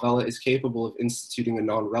the novella is capable of instituting a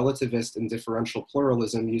non-relativist and differential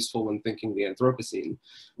pluralism useful when thinking the Anthropocene,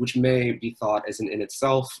 which may be thought as an in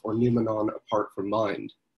itself or noumenon apart from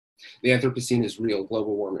mind. The Anthropocene is real,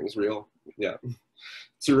 global warming is real, yeah.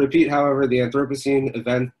 To repeat, however, the Anthropocene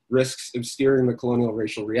event risks obscuring the colonial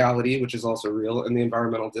racial reality, which is also real, and the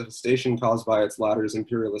environmental devastation caused by its latter's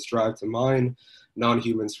imperialist drive to mine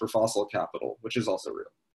non-humans for fossil capital, which is also real.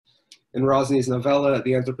 In Rosny's novella,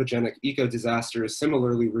 the anthropogenic eco-disaster is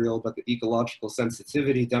similarly real, but the ecological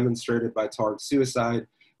sensitivity demonstrated by Targ's suicide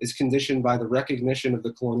is conditioned by the recognition of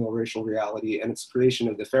the colonial racial reality and its creation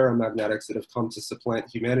of the ferromagnetics that have come to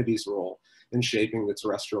supplant humanity's role in shaping the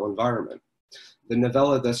terrestrial environment. The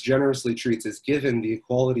novella thus generously treats as given the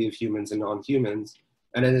equality of humans and non-humans,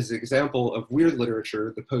 and as an example of weird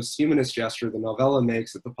literature, the post-humanist gesture the novella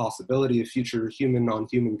makes at the possibility of future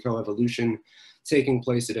human-non-human coevolution taking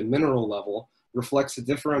place at a mineral level reflects a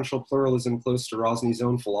differential pluralism close to Rosny's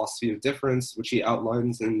own philosophy of difference, which he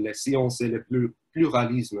outlines in Les Sciences et le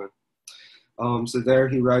Pluralisme. So there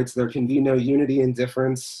he writes, "There can be no unity in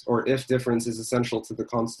difference, or if difference is essential to the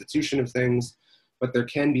constitution of things, but there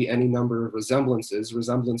can be any number of resemblances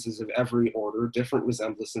of every order, different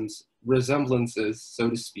resemblances, so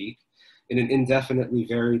to speak, in an indefinitely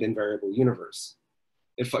varied and variable universe."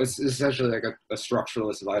 It's essentially like a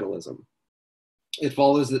structuralist vitalism. It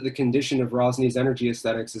follows that the condition of Rosny's energy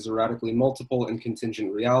aesthetics is a radically multiple and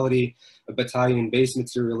contingent reality, a battalion base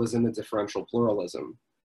materialism and differential pluralism.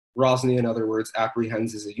 Rosny, in other words,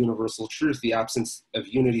 apprehends as a universal truth the absence of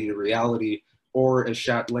unity to reality, or as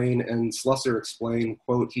Chatelain and Slusser explain,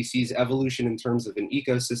 quote, he sees evolution in terms of an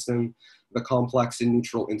ecosystem, the complex and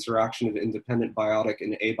neutral interaction of independent biotic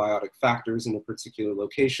and abiotic factors in a particular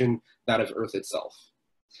location, that of Earth itself.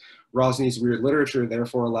 Rosny's weird literature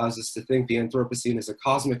therefore allows us to think the Anthropocene is a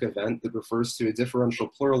cosmic event that refers to a differential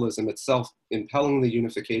pluralism itself, impelling the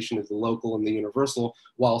unification of the local and the universal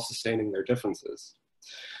while sustaining their differences.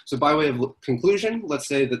 So by way of conclusion, let's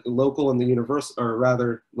say that the local and the universal, or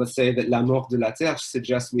rather, let's say that La Mort de la Terre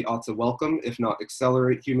suggests we ought to welcome, if not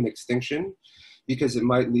accelerate, human extinction, because it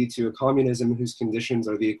might lead to a communism whose conditions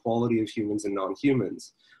are the equality of humans and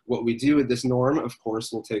non-humans. What we do with this norm, of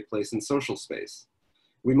course, will take place in social space.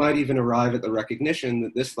 We might even arrive at the recognition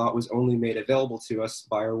that this thought was only made available to us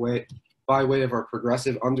by way of our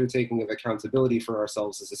progressive undertaking of accountability for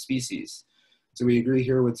ourselves as a species. So we agree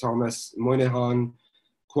here with Thomas Moynihan,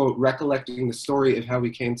 quote, recollecting the story of how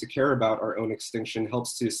we came to care about our own extinction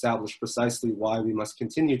helps to establish precisely why we must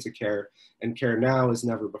continue to care, and care now as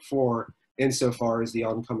never before, insofar as the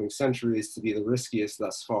oncoming century is to be the riskiest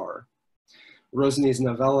thus far. Rosny's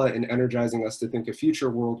novella, in energizing us to think a future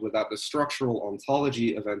world without the structural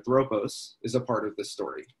ontology of anthropos, is a part of this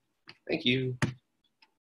story. Thank you.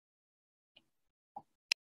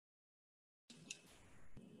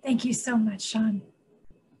 Thank you so much, Sean.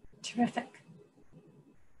 Terrific.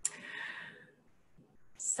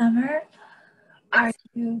 Summer, are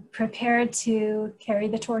you prepared to carry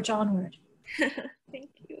the torch onward?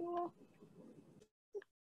 Thank you.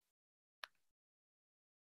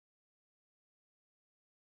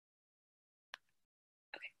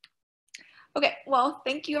 Okay, well,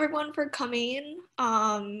 thank you everyone for coming.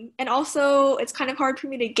 And also, it's kind of hard for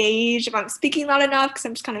me to gauge if I'm speaking loud enough because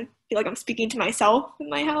I'm just kind of feel like I'm speaking to myself in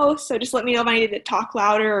my house. So just let me know if I need to talk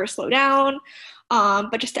louder or slow down.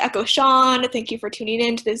 But just to echo Sean, thank you for tuning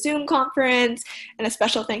in to the Zoom conference, and a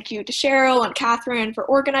special thank you to Cheryl and Catherine for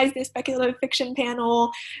organizing the speculative fiction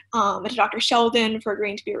panel, and to Dr. Sheldon for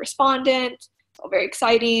agreeing to be a respondent. It's all very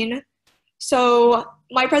exciting. So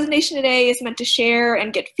my presentation today is meant to share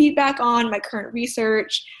and get feedback on my current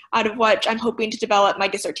research, out of which I'm hoping to develop my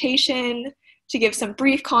dissertation. To give some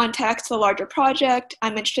brief context to the larger project,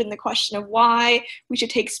 I'm interested in the question of why we should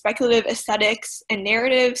take speculative aesthetics and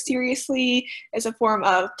narrative seriously as a form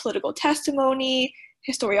of political testimony,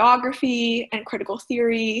 historiography, and critical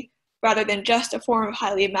theory, rather than just a form of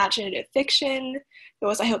highly imaginative fiction, though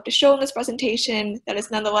as I hope to show in this presentation, that is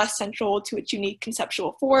nonetheless central to its unique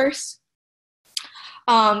conceptual force.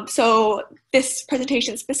 So this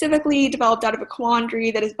presentation specifically developed out of a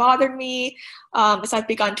quandary that has bothered me as I've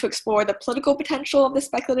begun to explore the political potential of the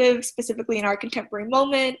speculative, specifically in our contemporary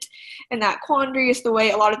moment. And that quandary is the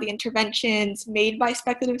way a lot of the interventions made by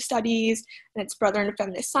speculative studies and its brother in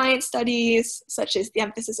feminist science studies, such as the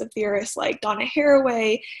emphasis of theorists like Donna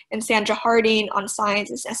Haraway and Sandra Harding on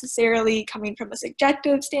science is necessarily coming from a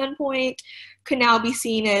subjective standpoint, could now be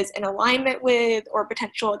seen as in alignment with or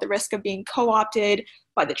potential at the risk of being co-opted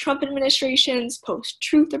by the Trump administration's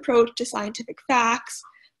post-truth approach to scientific facts,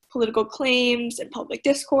 political claims, and public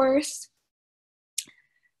discourse.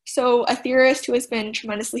 So a theorist who has been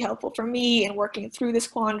tremendously helpful for me in working through this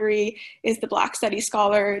quandary is the Black Studies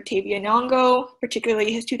scholar Tavia Nyong'o,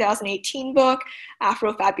 particularly his 2018 book,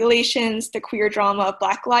 Fabulations, The Queer Drama of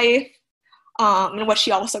Black Life, in what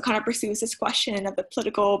she also kind of pursues this question of the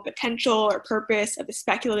political potential or purpose of the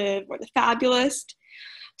speculative or the fabulist.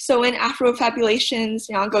 So in Fabulations,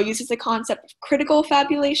 Nyong'o uses the concept of critical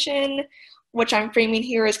fabulation, which I'm framing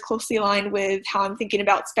here is closely aligned with how I'm thinking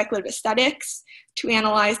about speculative aesthetics, to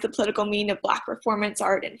analyze the political meaning of Black performance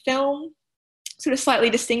art and film. So to slightly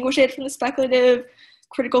distinguish it from the speculative,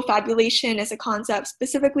 critical fabulation is a concept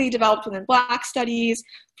specifically developed within Black studies,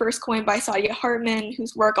 first coined by Saidiya Hartman,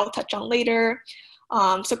 whose work I'll touch on later.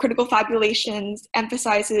 So critical fabulations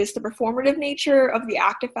emphasizes the performative nature of the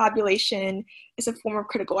act of fabulation as a form of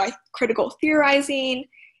critical theorizing,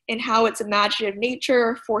 and how its imaginative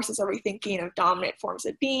nature forces a rethinking of dominant forms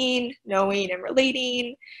of being, knowing, and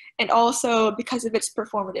relating. And also, because of its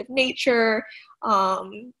performative nature,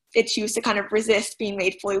 it's used to kind of resist being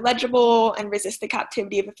made fully legible and resist the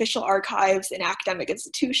captivity of official archives and academic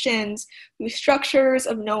institutions whose structures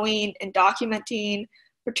of knowing and documenting,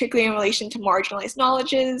 particularly in relation to marginalized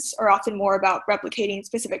knowledges, are often more about replicating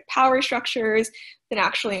specific power structures than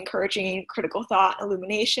actually encouraging critical thought and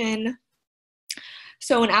illumination.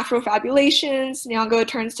 So in Fabulations, Nyong'o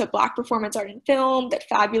turns to Black performance art and film that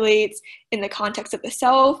fabulates in the context of the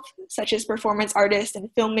self, such as performance artists and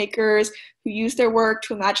filmmakers who use their work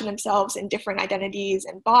to imagine themselves in different identities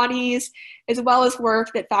and bodies, as well as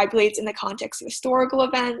work that fabulates in the context of historical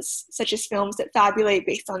events, such as films that fabulate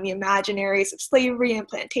based on the imaginaries of slavery and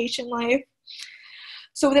plantation life.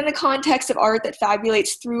 So within the context of art that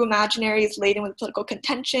fabulates through imaginaries laden with political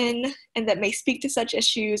contention and that may speak to such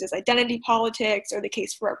issues as identity politics or the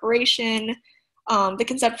case for reparation, the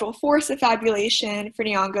conceptual force of fabulation for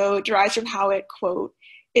Nyong'o derives from how it, quote,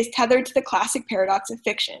 is tethered to the classic paradox of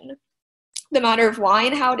fiction. The matter of why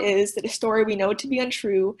and how it is that a story we know to be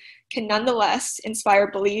untrue can nonetheless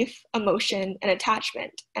inspire belief, emotion, and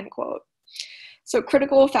attachment, end quote. So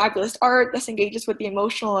critical fabulist art thus engages with the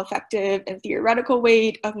emotional, affective, and theoretical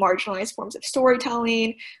weight of marginalized forms of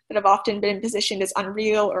storytelling that have often been positioned as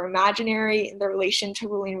unreal or imaginary in their relation to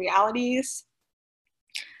ruling realities.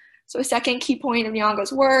 So a second key point of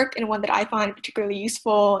Nyong'o's work, and one that I find particularly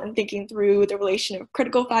useful in thinking through the relation of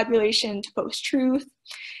critical fabulation to post-truth,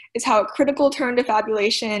 is how a critical turn to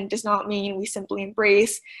fabulation does not mean we simply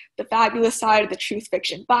embrace the fabulous side of the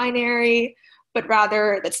truth-fiction binary, but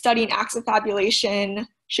rather that studying acts of fabulation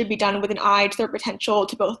should be done with an eye to their potential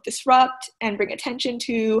to both disrupt and bring attention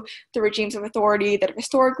to the regimes of authority that have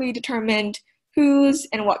historically determined whose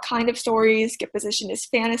and what kind of stories get positioned as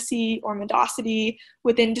fantasy or mendacity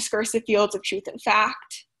within discursive fields of truth and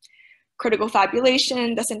fact. Critical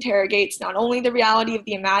fabulation thus interrogates not only the reality of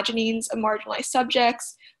the imaginings of marginalized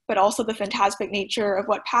subjects, but also the phantasmic nature of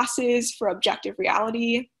what passes for objective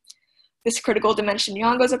reality. This critical dimension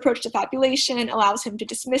Nyong'o's approach to fabulation allows him to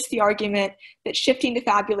dismiss the argument that shifting to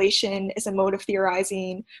fabulation as a mode of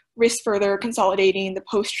theorizing risks further consolidating the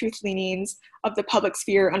post-truth leanings of the public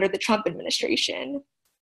sphere under the Trump administration.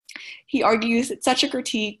 He argues that such a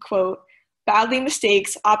critique, quote, badly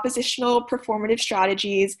mistakes oppositional performative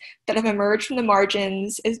strategies that have emerged from the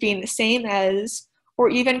margins as being the same as, or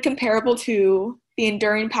even comparable to, the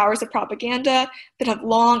enduring powers of propaganda that have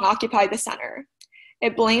long occupied the center.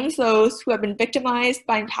 It blames those who have been victimized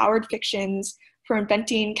by empowered fictions for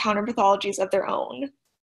inventing counter-mythologies of their own,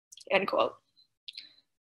 end quote.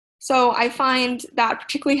 So I find that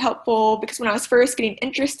particularly helpful because when I was first getting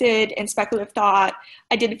interested in speculative thought,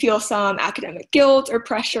 I did feel some academic guilt or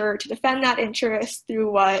pressure to defend that interest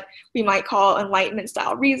through what we might call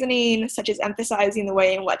Enlightenment-style reasoning, such as emphasizing the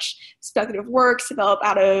way in which speculative works develop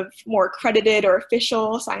out of more accredited or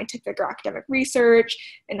official scientific or academic research,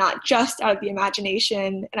 and not just out of the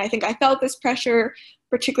imagination. And I think I felt this pressure,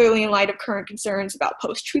 particularly in light of current concerns about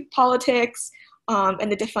post-truth politics,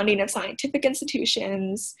 and the defunding of scientific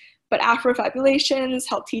institutions. But after Fabulations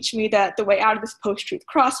helped teach me that the way out of this post-truth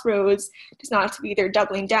crossroads does not have to be either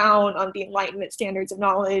doubling down on the Enlightenment standards of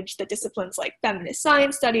knowledge that disciplines like feminist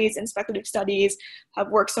science studies and speculative studies have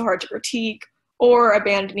worked so hard to critique, or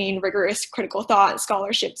abandoning rigorous critical thought and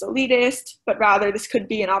scholarship's elitist, but rather this could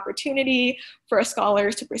be an opportunity for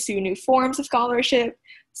scholars to pursue new forms of scholarship,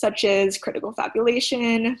 such as critical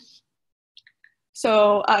fabulation.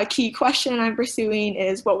 So a key question I'm pursuing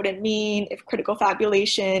is, what would it mean if critical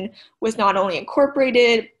fabulation was not only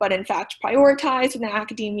incorporated, but in fact prioritized within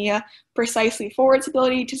academia precisely for its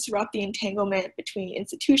ability to disrupt the entanglement between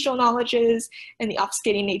institutional knowledges and the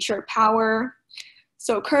obfuscating nature of power?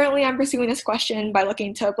 So currently I'm pursuing this question by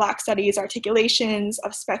looking to Black studies articulations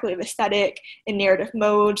of speculative aesthetic and narrative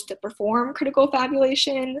modes that perform critical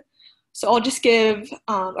fabulation. So I'll just give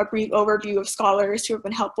a brief overview of scholars who have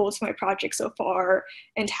been helpful to my project so far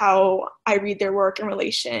and how I read their work in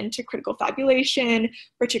relation to critical fabulation,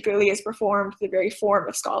 particularly as performed through the very form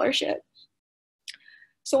of scholarship.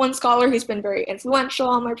 So one scholar who's been very influential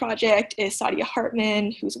on my project is Saidiya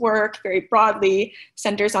Hartman, whose work very broadly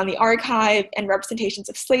centers on the archive and representations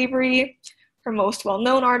of slavery. Her most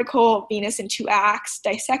well-known article, Venus in Two Acts,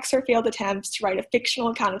 dissects her failed attempts to write a fictional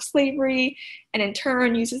account of slavery, and in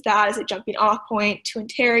turn uses that as a jumping-off point to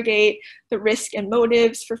interrogate the risk and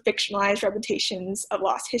motives for fictionalized representations of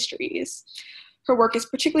lost histories. Her work is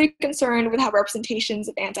particularly concerned with how representations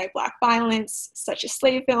of anti-Black violence, such as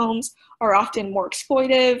slave films, are often more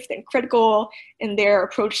exploitive than critical in their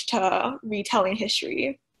approach to retelling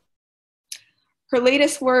history. Her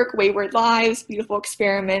latest work, Wayward Lives, Beautiful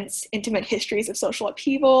Experiments, Intimate Histories of Social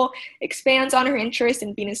Upheaval, expands on her interest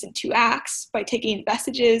in Venus in Two Acts by taking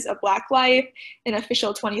vestiges of Black life in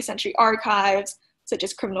official 20th century archives, such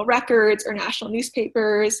as criminal records or national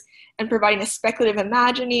newspapers, and providing a speculative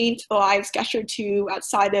imagining to the lives gestured to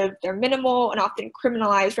outside of their minimal and often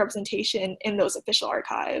criminalized representation in those official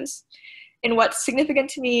archives. And what's significant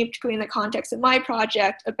to me, particularly in the context of my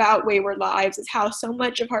project about Wayward Lives, is how so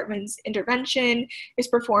much of Hartman's intervention is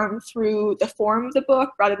performed through the form of the book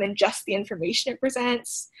rather than just the information it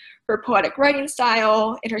presents. Her poetic writing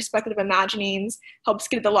style and her speculative imaginings helps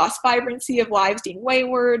get at the lost vibrancy of lives being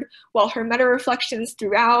wayward, while her meta-reflections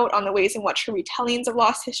throughout on the ways in which her retellings of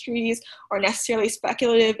lost histories are necessarily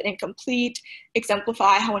speculative and incomplete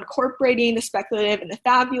exemplify how incorporating the speculative and the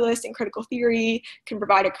fabulous in critical theory can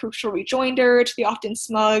provide a crucial rejoinder to the often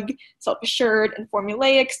smug, self-assured, and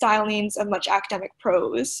formulaic stylings of much academic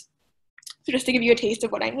prose. So just to give you a taste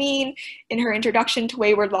of what I mean, in her introduction to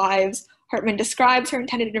Wayward Lives, Hartman describes her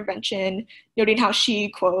intended intervention, noting how she,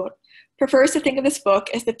 quote, prefers to think of this book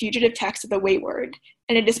as the fugitive text of the wayward,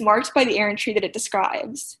 and it is marked by the errantry that it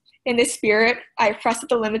describes. In this spirit, I have pressed at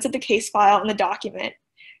the limits of the case file and the document,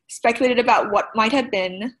 speculated about what might have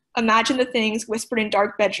been, imagined the things whispered in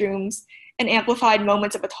dark bedrooms, and amplified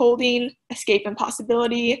moments of withholding, escape, and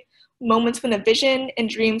possibility, moments when the vision and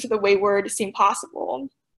dreams of the wayward seem possible.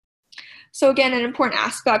 So again, an important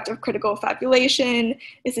aspect of critical fabulation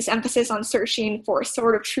is this emphasis on searching for a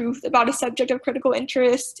sort of truth about a subject of critical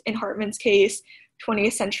interest, in Hartman's case,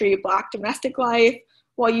 20th century Black domestic life,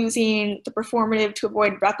 while using the performative to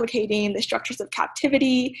avoid replicating the structures of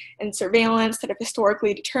captivity and surveillance that have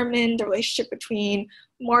historically determined the relationship between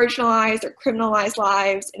marginalized or criminalized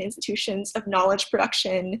lives and institutions of knowledge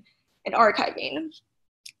production and archiving.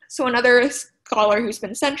 So another scholar who's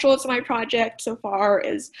been central to my project so far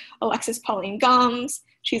is Alexis Pauline Gumbs.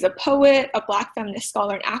 She's a poet, a Black feminist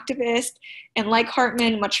scholar and activist, and like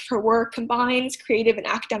Hartman, much of her work combines creative and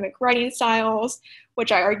academic writing styles,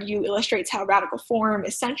 which I argue illustrates how radical form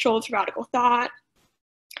is central to radical thought.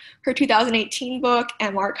 Her 2018 book,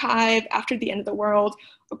 M Archive, After the End of the World,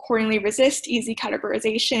 accordingly resists easy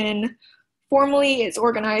categorization. Formally, it's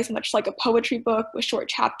organized much like a poetry book with short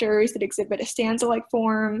chapters that exhibit a stanza-like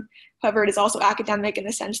form. However, it is also academic in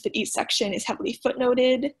the sense that each section is heavily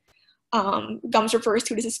footnoted. Gums refers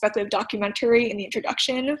to it as a speculative documentary in the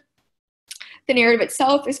introduction. The narrative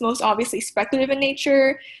itself is most obviously speculative in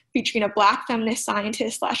nature, featuring a Black feminist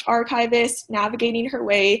scientist / archivist navigating her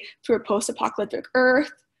way through a post-apocalyptic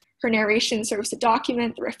Earth. Her narration serves to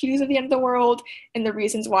document the refuse of the end of the world and the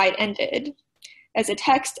reasons why it ended. As a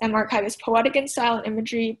text, mArchive is poetic in style and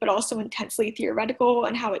imagery, but also intensely theoretical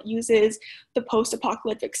in how it uses the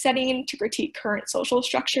post-apocalyptic setting to critique current social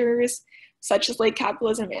structures, such as late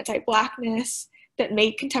capitalism and anti-Blackness, that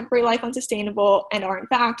make contemporary life unsustainable and are in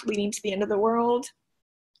fact leading to the end of the world.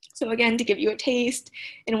 So again, to give you a taste,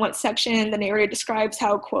 in one section, the narrator describes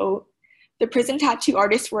how, quote, the prison tattoo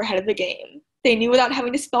artists were ahead of the game. They knew without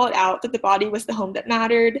having to spell it out that the body was the home that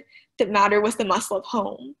that matter was the muscle of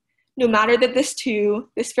home. No matter that this too,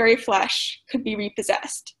 this very flesh, could be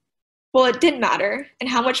repossessed. Well, it did matter, and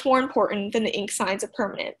how much more important than the ink signs of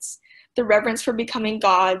permanence, the reverence for becoming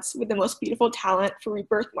gods with the most beautiful talent for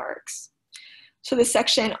rebirth marks. So this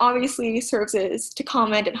section obviously serves as to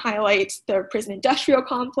comment and highlight the prison industrial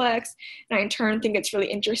complex, and I in turn think it's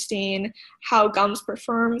really interesting how Gums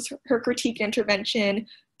performs her critique and intervention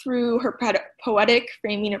through her poetic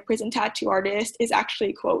framing of prison tattoo artist is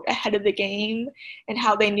actually, quote, ahead of the game, and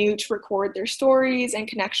how they knew to record their stories and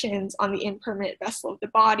connections on the impermanent vessel of the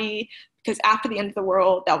body, because after the end of the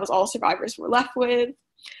world, that was all survivors were left with.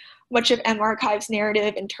 Much of mArchive's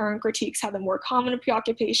narrative in turn critiques how the more common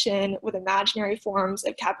preoccupation with imaginary forms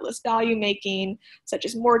of capitalist value making, such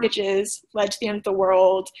as mortgages, led to the end of the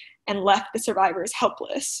world and left the survivors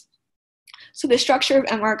helpless. So the structure of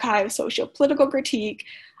mArchive's socio-political critique,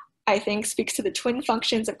 I think, speaks to the twin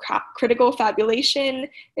functions of critical fabulation,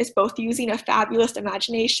 is both using a fabulist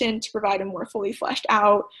imagination to provide a more fully fleshed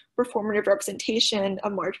out performative representation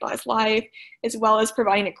of marginalized life, as well as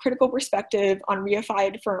providing a critical perspective on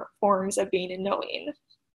reified forms of being and knowing.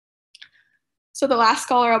 So the last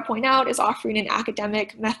scholar I'll point out is offering an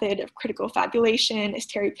academic method of critical fabulation is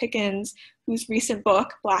Terry Pickens, whose recent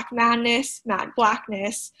book, Black Madness, Mad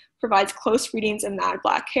Blackness, provides close readings of mad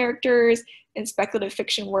Black characters and speculative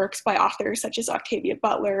fiction works by authors such as Octavia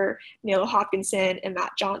Butler, Neil Hopkinson, and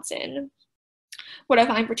Matt Johnson. What I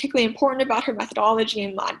find particularly important about her methodology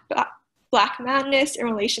in Black Madness in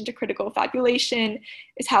relation to critical fabulation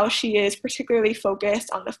is how she is particularly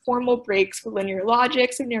focused on the formal breaks with linear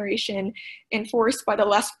logics of narration enforced by the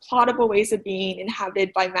less plottable ways of being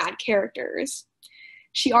inhabited by mad characters.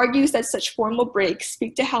 She argues that such formal breaks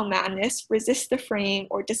speak to how madness resists the frame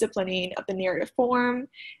or disciplining of the narrative form,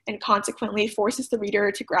 and consequently forces the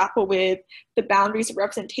reader to grapple with the boundaries of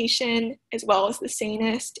representation, as well as the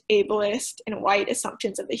sanest, ableist, and white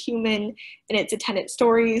assumptions of the human and its attendant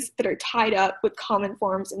stories that are tied up with common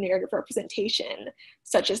forms of narrative representation,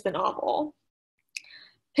 such as the novel.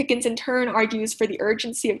 Pickens in turn argues for the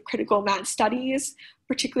urgency of critical mad studies,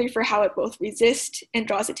 particularly for how it both resists and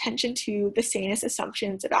draws attention to the sanest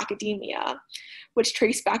assumptions of academia, which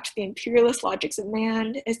trace back to the imperialist logics of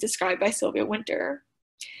man as described by Sylvia Wynter.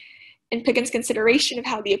 In Pickens' consideration of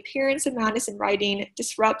how the appearance of madness in writing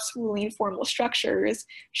disrupts ruling formal structures,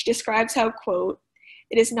 she describes how, quote,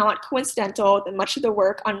 it is not coincidental that much of the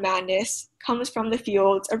work on madness comes from the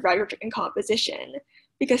fields of rhetoric and composition,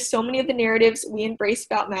 because so many of the narratives we embrace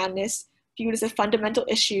about madness viewed as a fundamental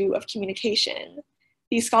issue of communication.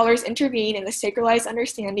 These scholars intervene in the sacralized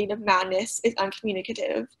understanding of madness is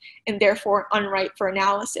uncommunicative and therefore unripe for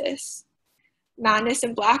analysis. Madness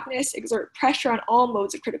and Blackness exert pressure on all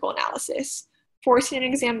modes of critical analysis, forcing an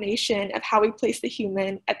examination of how we place the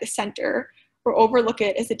human at the center or overlook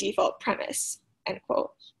it as a default premise, end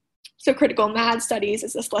quote. So critical mad studies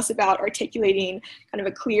is less about articulating kind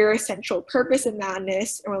of a clear central purpose of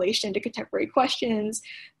madness in relation to contemporary questions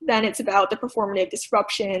than it's about the performative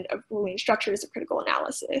disruption of ruling structures of critical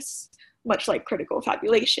analysis, much like critical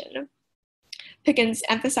fabulation. Pickens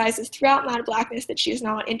emphasizes throughout Mad Blackness that she is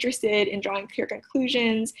not interested in drawing clear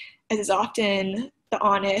conclusions, as is often the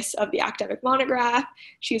onus of the academic monograph.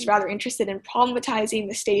 She is rather interested in problematizing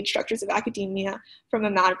the stage structures of academia from a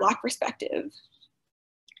Mad Black perspective.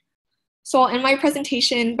 So I'll end my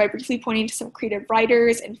presentation by briefly pointing to some creative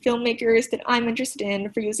writers and filmmakers that I'm interested in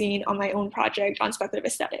for using on my own project on speculative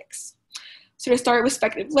aesthetics. So to start with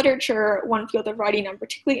speculative literature, one field of writing I'm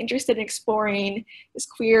particularly interested in exploring is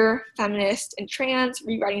queer, feminist, and trans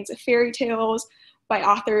rewritings of fairy tales by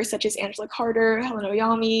authors such as Angela Carter, Helen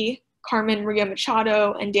Oyami, Carmen Maria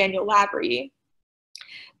Machado, and Daniel Lavery.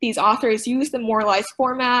 These authors use the moralized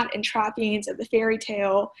format and trappings of the fairy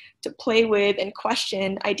tale to play with and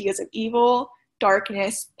question ideas of evil,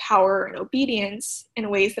 darkness, power, and obedience in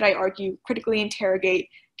ways that I argue critically interrogate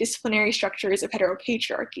disciplinary structures of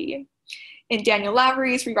heteropatriarchy. In Daniel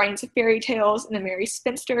Lavery's rewritings of fairy tales in The Merry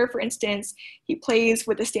Spinster, for instance, he plays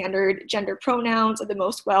with the standard gender pronouns of the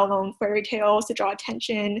most well-known fairy tales to draw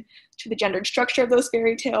attention to the gendered structure of those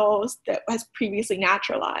fairy tales that was previously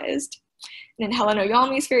naturalized. And in Helen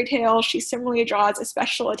Oyami's fairy tale, she similarly draws a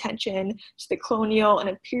special attention to the colonial and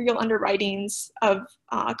imperial underwritings of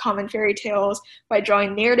common fairy tales by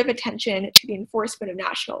drawing narrative attention to the enforcement of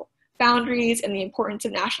national boundaries and the importance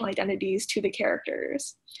of national identities to the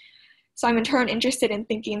characters. So I'm in turn interested in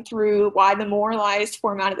thinking through why the moralized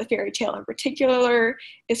format of the fairy tale in particular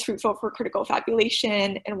is fruitful for critical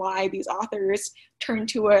fabulation, and why these authors turn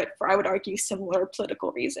to it for, I would argue, similar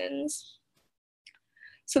political reasons.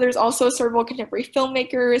 So there's also several contemporary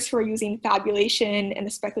filmmakers who are using fabulation and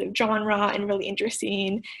the speculative genre in really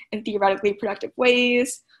interesting and theoretically productive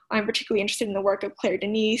ways. I'm particularly interested in the work of Claire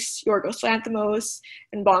Denis, Yorgos Lanthimos,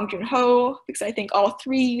 and Bong Joon-ho, because I think all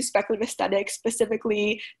three use speculative aesthetics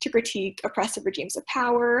specifically to critique oppressive regimes of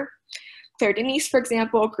power. Claire Denis, for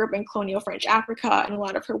example, grew up in colonial French Africa, and a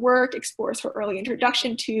lot of her work explores her early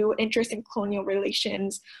introduction to interest in colonial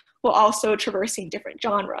relations, while also traversing different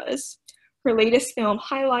genres. Her latest film,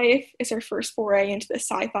 High Life, is her first foray into the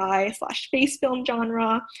sci-fi/space film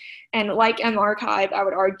genre, and like M Archive, I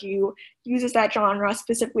would argue, uses that genre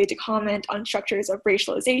specifically to comment on structures of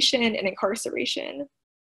racialization and incarceration.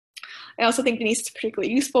 I also think Denise is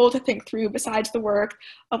particularly useful to think through besides the work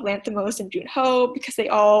of Lanthimos and Joon-ho, because they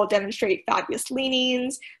all demonstrate fabulous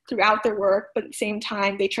leanings throughout their work, but at the same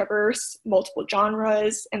time, they traverse multiple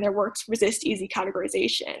genres, and their works resist easy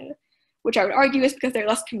categorization, which I would argue is because they're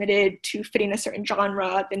less committed to fitting a certain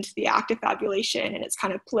genre than to the act of fabulation and its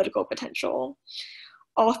kind of political potential.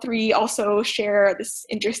 All three also share this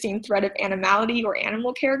interesting thread of animality or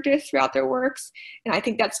animal characters throughout their works, and I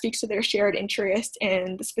think that speaks to their shared interest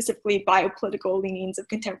in the specifically biopolitical leanings of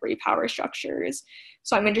contemporary power structures.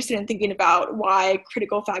 So I'm interested in thinking about why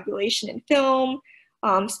critical fabulation in film,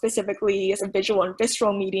 specifically as a visual and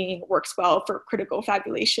visceral medium, works well for critical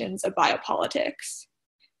fabulations of biopolitics.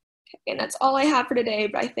 And that's all I have for today,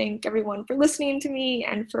 but I thank everyone for listening to me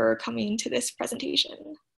and for coming to this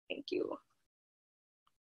presentation. Thank you.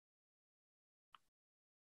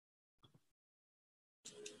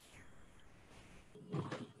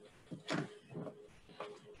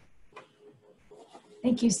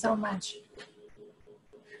 Thank you so much.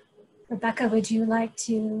 Rebekah, would you like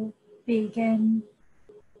to begin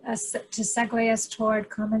to segue us toward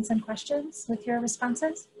comments and questions with your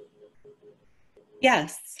responses?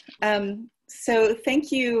 Yes. So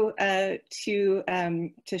thank you to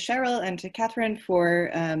Cheryl and to Catherine for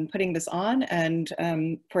putting this on, and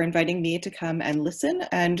for inviting me to come and listen,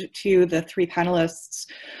 and to the three panelists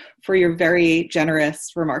for your very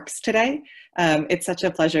generous remarks today. It's such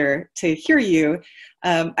a pleasure to hear you.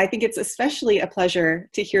 I think it's especially a pleasure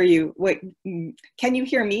to hear you. Can you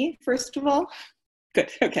hear me, first of all? Good,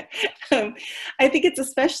 okay. I think it's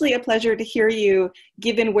especially a pleasure to hear you,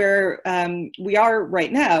 given where we are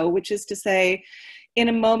right now, which is to say, in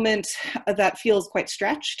a moment that feels quite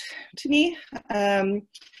stretched to me. And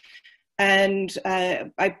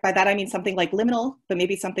by that I mean something like liminal, but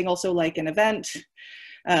maybe something also like an event,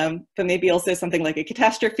 but maybe also something like a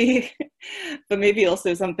catastrophe, but maybe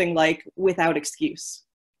also something like without excuse,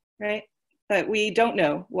 right? But we don't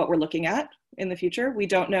know what we're looking at in the future. We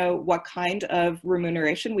don't know what kind of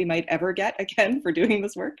remuneration we might ever get again for doing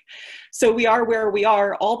this work. So we are where we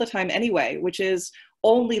are all the time anyway, which is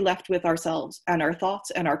only left with ourselves and our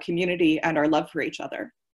thoughts and our community and our love for each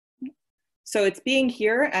other. So it's being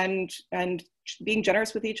here and being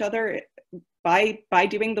generous with each other by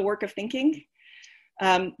doing the work of thinking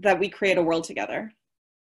that we create a world together.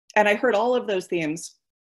 And I heard all of those themes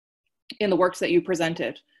in the works that you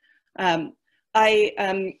presented.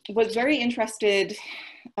 I was very interested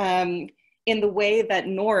in the way that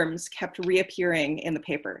norms kept reappearing in the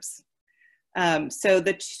papers. So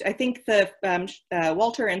I think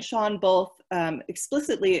Walter and Sean both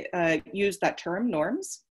explicitly used that term,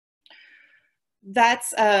 norms.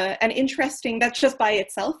 That's that just by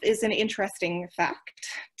itself is an interesting fact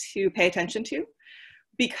to pay attention to,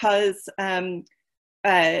 because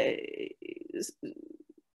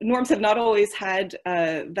norms have not always had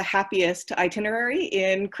the happiest itinerary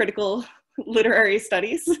in critical literary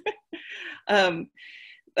studies.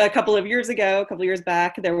 A couple of years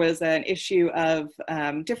back, there was an issue of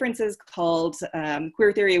differences called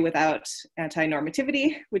Queer Theory Without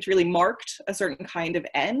Anti-Normativity, which really marked a certain kind of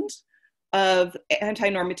end of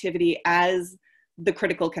anti-normativity as the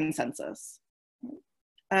critical consensus.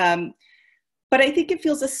 But I think it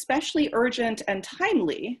feels especially urgent and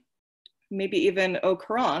timely, maybe even au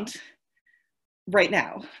courant right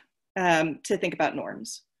now, to think about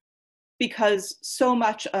norms. because so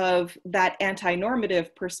much of that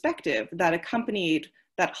anti-normative perspective that accompanied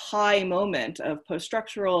that high moment of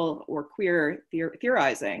post-structural or queer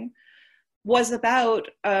theorizing was about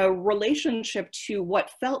a relationship to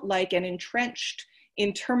what felt like an entrenched,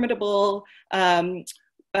 interminable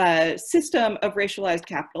system of racialized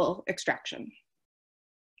capital extraction.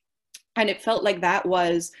 And it felt like that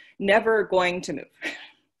was never going to move.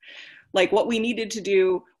 Like what we needed to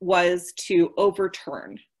do was to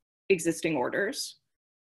overturn existing orders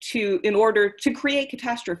in order to create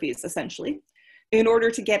catastrophes, essentially, in order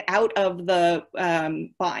to get out of the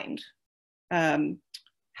bind,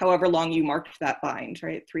 however long you marked that bind,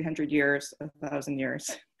 right? 300 years, 1,000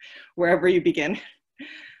 years, wherever you begin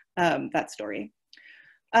that story.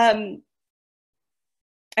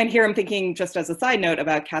 And here I'm thinking, just as a side note,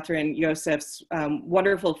 about Catherine Yosef's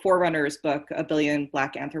wonderful Forerunners book, A Billion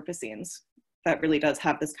Black Anthropocenes, that really does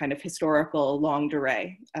have this kind of historical longue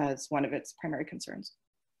durée as one of its primary concerns.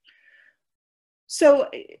 So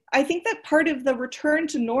I think that part of the return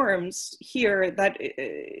to norms here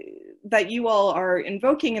that you all are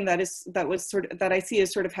invoking, and that I see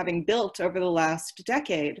as sort of having built over the last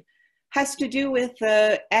decade, has to do with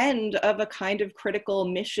the end of a kind of critical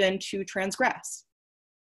mission to transgress.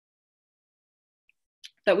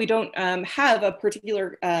 That we don't have a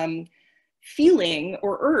particular feeling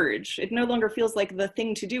or urge. It no longer feels like the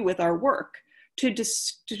thing to do with our work to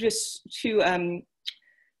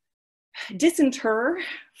disinter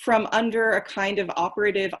from under a kind of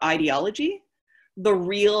operative ideology the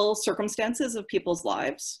real circumstances of people's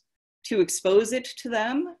lives, to expose it to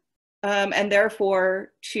them, and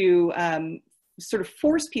therefore to sort of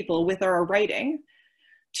force people with our writing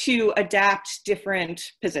to adapt different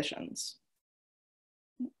positions.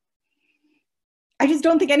 I just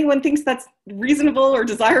don't think anyone thinks that's reasonable or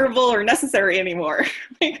desirable or necessary anymore.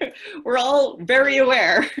 Like, we're all very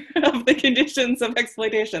aware of the conditions of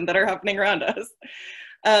exploitation that are happening around us.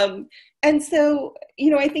 And so,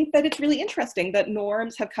 I think that it's really interesting that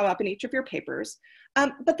norms have come up in each of your papers,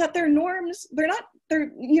 but that they're norms, they're,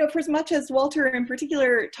 for as much as Walter in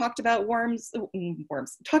particular talked about norms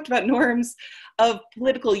of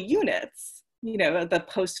political units, the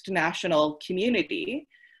post-national community,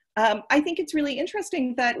 I think it's really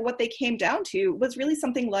interesting that what they came down to was really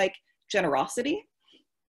something like generosity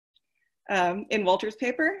in Walter's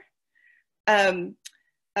paper,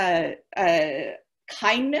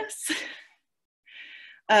 kindness,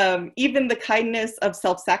 even the kindness of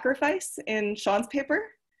self-sacrifice in Sean's paper.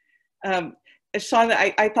 Sean,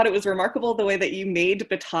 I thought it was remarkable the way that you made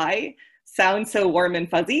Bataille sound so warm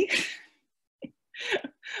and fuzzy.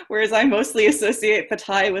 Whereas I mostly associate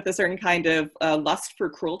Bataille with a certain kind of lust for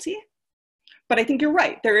cruelty. But I think you're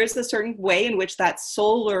right. There is a certain way in which that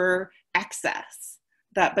solar excess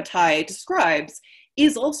that Bataille describes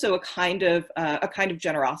is also a kind of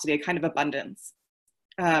generosity, a kind of abundance.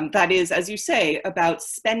 That is, as you say, about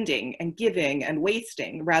spending and giving and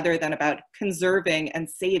wasting rather than about conserving and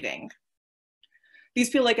saving. These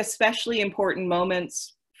feel like especially important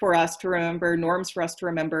moments for us to remember, norms for us to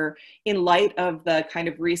remember, in light of the kind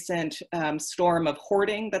of recent storm of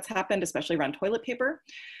hoarding that's happened, especially around toilet paper,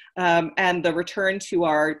 and the return to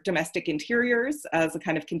our domestic interiors as a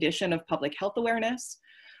kind of condition of public health awareness,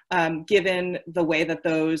 given the way that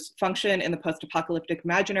those function in the post-apocalyptic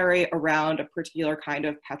imaginary around a particular kind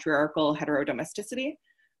of patriarchal heterodomesticity.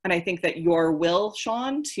 And I think that your will,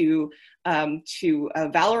 Sean, to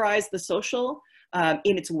valorize the social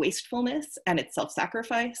in its wastefulness and its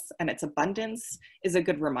self-sacrifice and its abundance is a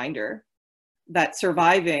good reminder that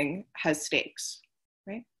surviving has stakes,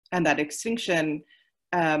 right? And that extinction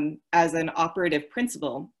as an operative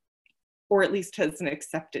principle, or at least as an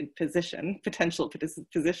accepted position, potential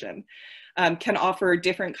position, can offer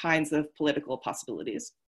different kinds of political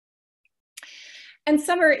possibilities. And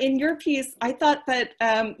Summer, in your piece, I thought that,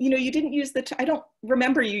 you didn't use I don't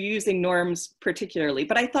remember you using norms particularly,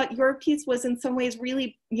 but I thought your piece was in some ways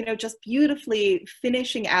really, just beautifully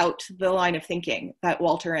finishing out the line of thinking that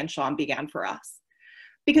Walter and Sean began for us.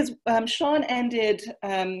 Because Sean ended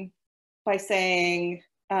by saying,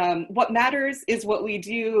 what matters is what we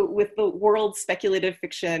do with the world speculative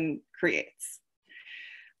fiction creates.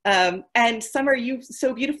 And Summer, you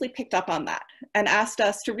so beautifully picked up on that and asked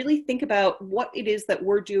us to really think about what it is that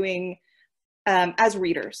we're doing as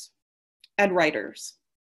readers and writers,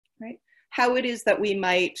 right? How it is that we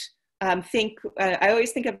might think, I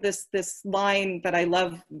always think of this line that I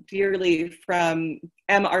love dearly from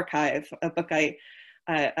M Archive, a book I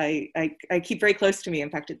keep very close to me. In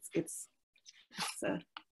fact, it's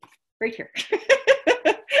right here.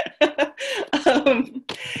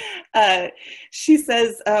 She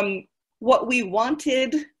says, what we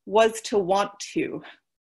wanted was to want to.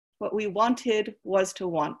 What we wanted was to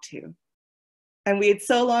want to. And we had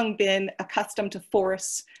so long been accustomed to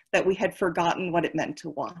force that we had forgotten what it meant to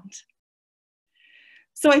want.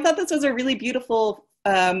 So I thought this was a really beautiful,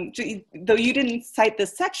 though you didn't cite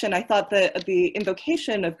this section, I thought that the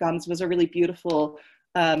invocation of Gums was a really beautiful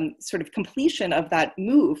sort of completion of that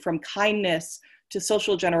move from kindness to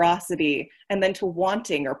social generosity, and then to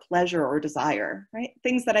wanting or pleasure or desire, right?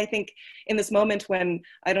 Things that I think in this moment when,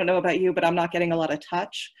 I don't know about you, but I'm not getting a lot of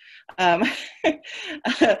touch.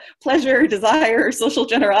 Pleasure, desire, social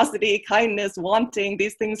generosity, kindness, wanting,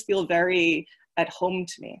 these things feel very at home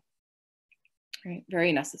to me, right?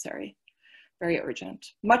 Very necessary, very urgent,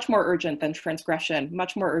 much more urgent than transgression,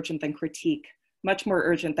 much more urgent than critique, much more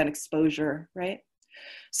urgent than exposure, right?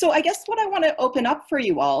 So I guess what I want to open up for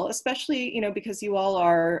you all, especially, you know, because you all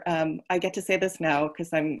are, I get to say this now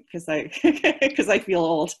because I feel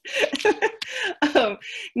old. Now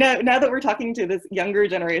that we're talking to this younger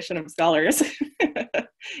generation of scholars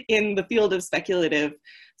in the field of speculative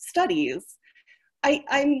studies, I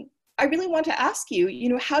really want to ask you, you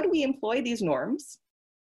know, how do we employ these norms?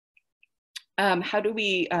 How do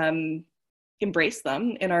we embrace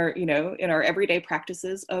them in our, you know, in our everyday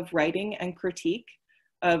practices of writing and critique,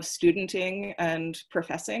 of studenting and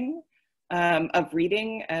professing, of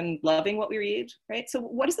reading and loving what we read, right? So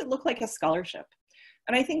what does it look like as scholarship?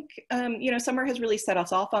 And I think, you know, Summer has really set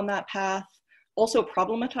us off on that path, also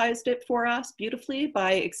problematized it for us beautifully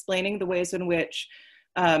by explaining the ways in which,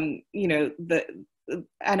 you know,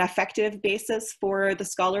 an effective basis for the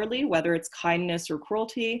scholarly, whether it's kindness or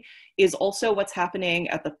cruelty, is also what's happening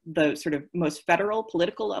at the sort of most federal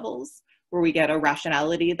political levels, where we get a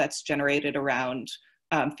rationality that's generated around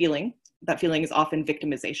feeling. That feeling is often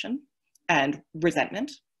victimization and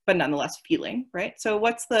resentment, but nonetheless feeling, right? So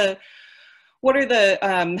what are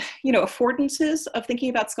the you know, affordances of thinking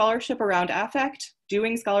about scholarship around affect,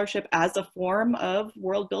 doing scholarship as a form of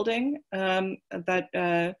world building and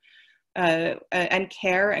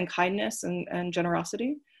care and kindness and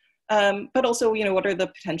generosity? But also, you know, what are the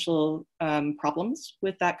potential problems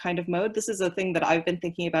with that kind of mode? This is a thing that I've been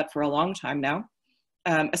thinking about for a long time now,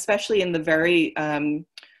 especially in the very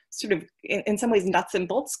sort of, in some ways, nuts and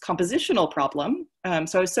bolts compositional problem.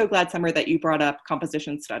 So I was so glad, Summer, that you brought up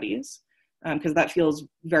composition studies, because that feels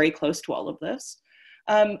very close to all of this,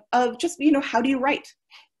 of just, you know, how do you write?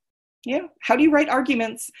 Yeah, how do you write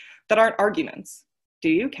arguments that aren't arguments?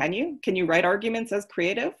 Can you write arguments as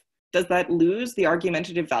creative? Does that lose the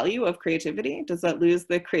argumentative value of creativity? Does that lose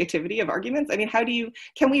the creativity of arguments? I mean,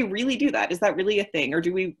 can we really do that? Is that really a thing? Or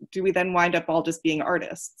do we then wind up all just being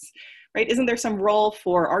artists, right? Isn't there some role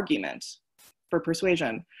for argument, for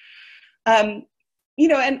persuasion? You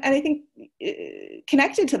know, and I think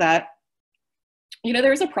connected to that, you know,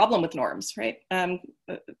 there's a problem with norms, right?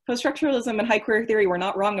 Post-structuralism and high queer theory were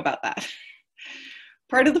not wrong about that.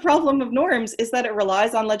 Part of the problem of norms is that it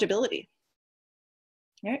relies on legibility.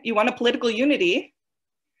 Yeah? You want a political unity,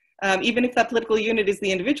 even if that political unit is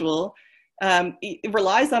the individual, it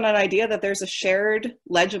relies on an idea that there's a shared,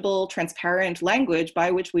 legible, transparent language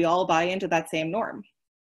by which we all buy into that same norm.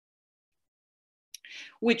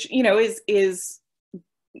 Which, you know, is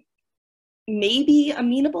maybe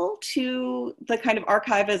amenable to the kind of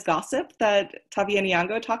archivist gossip that Tavia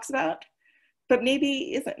Nyong'o talks about, but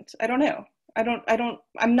maybe isn't. I don't know.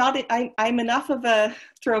 I'm enough of a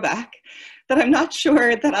throwback that I'm not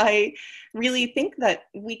sure that I really think that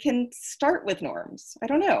we can start with norms. I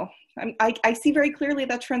don't know. I see very clearly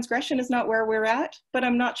that transgression is not where we're at, but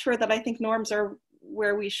I'm not sure that I think norms are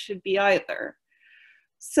where we should be either.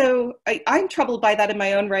 So I'm troubled by that in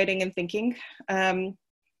my own writing and thinking.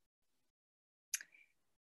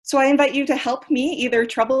 So I invite you to help me either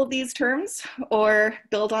trouble these terms or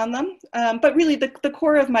build on them. But really the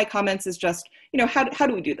core of my comments is just, you know, how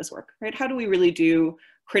do we do this work, right? How do we really do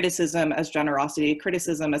criticism as generosity,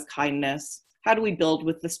 criticism as kindness? How do we build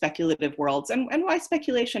with the speculative worlds, and why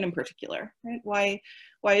speculation in particular, right?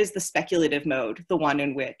 Why is the speculative mode the one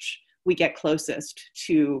in which we get closest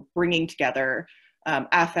to bringing together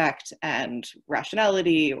affect and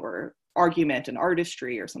rationality, or argument and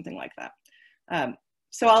artistry, or something like that?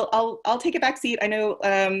 So I'll take a back seat. I know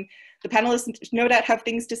the panelists no doubt have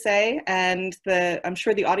things to say, and I'm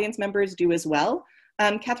sure the audience members do as well.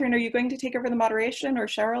 Catherine, are you going to take over the moderation, or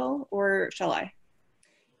Cheryl, or shall I?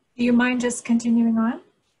 Do you mind just continuing on?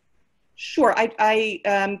 Sure. I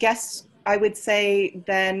guess I would say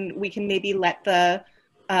then we can maybe let the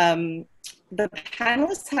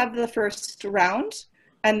panelists have the first round,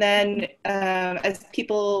 And then as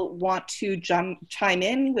people want to chime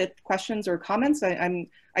in with questions or comments,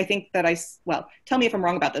 I think that well, tell me if I'm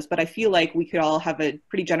wrong about this, but I feel like we could all have a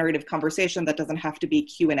pretty generative conversation that doesn't have to be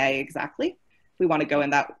Q&A exactly, if we want to go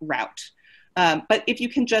in that route. But if you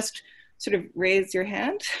can just sort of raise your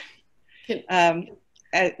hand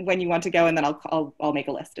when you want to go, and then I'll make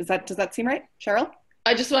a list. Does that seem right, Cheryl?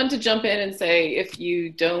 I just wanted to jump in and say, if you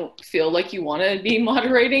don't feel like you want to be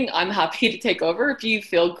moderating, I'm happy to take over. If you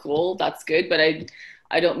feel cool, that's good. But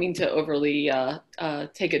I don't mean to overly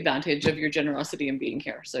take advantage of your generosity in being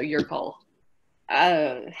here. So your call.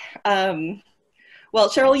 Well,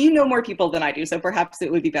 Cheryl, you know more people than I do, so perhaps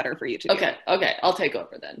it would be better for you to. Okay, I'll take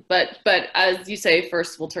over then. But as you say,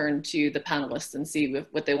 first we'll turn to the panelists and see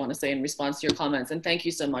what they want to say in response to your comments. And thank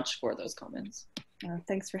you so much for those comments.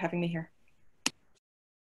 Thanks for having me here.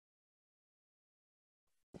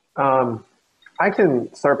 I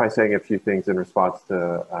can start by saying a few things in response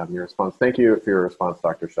to your response. Thank you for your response,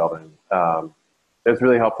 Dr. Sheldon. It's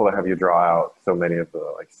really helpful to have you draw out so many of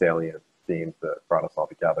the salient themes that brought us all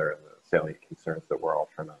together and the salient concerns that we're all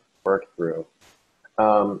trying to work through.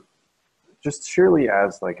 Just surely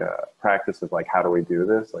as a practice of how do we do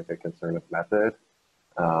this, a concern of method.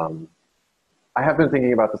 I have been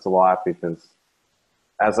thinking about this a lot because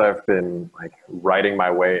as I've been writing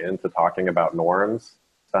my way into talking about norms,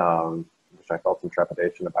 which I felt some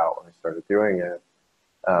trepidation about when I started doing it,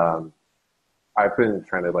 I've been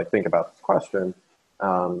trying to think about this question.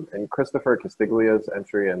 And Christopher Castiglia's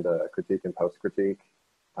entry in the Critique and Post-Critique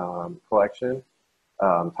collection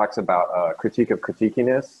talks about critique of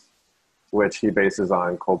critiquiness, which he bases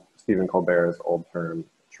on Stephen Colbert's old term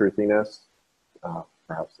truthiness,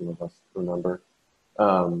 perhaps some of us remember.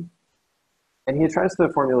 And he tries to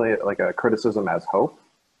formulate a criticism as hope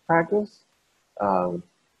practice.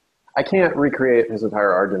 I can't recreate his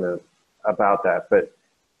entire argument about that, but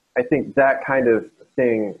I think that kind of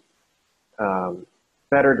thing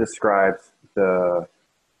better describes the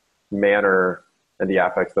manner and the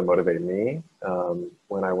affects that motivate me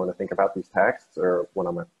when I want to think about these texts or when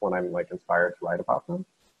I'm inspired to write about them.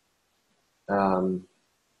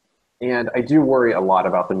 And I do worry a lot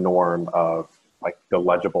about the norm of the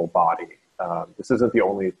legible body. This isn't the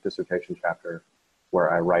only dissertation chapter where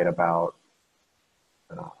I write about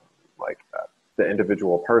the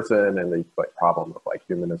individual person and the problem of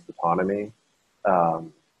humanist autonomy.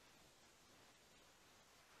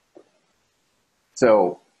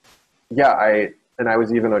 So yeah, I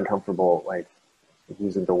was even uncomfortable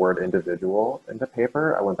using the word individual in the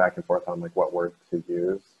paper. I went back and forth on what word to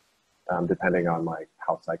use, depending on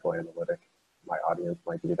how psychoanalytic my audience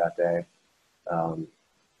might be that day.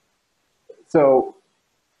 So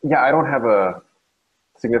yeah, I don't have a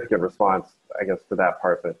significant response, I guess, to that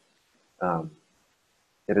part, but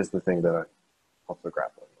it is the thing that I'm also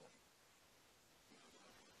grappling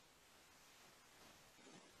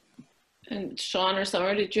with. And Sean or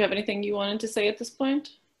Summer, did you have anything you wanted to say at this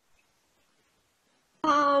point?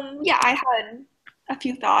 Yeah, I had a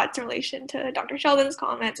few thoughts in relation to Dr. Sheldon's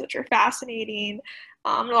comments, which are fascinating.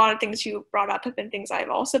 A lot of things you brought up have been things I've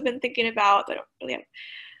also been thinking about. I don't really have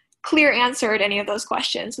clear answer to any of those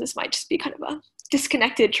questions. So this might just be kind of a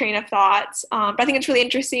disconnected train of thoughts. But I think it's really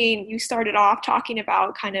interesting. You started off talking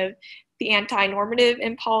about kind of the anti-normative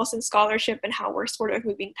impulse in scholarship and how we're sort of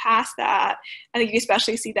moving past that. I think you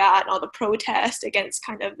especially see that in all the protest against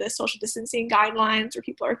kind of the social distancing guidelines where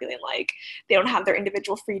people are feeling like they don't have their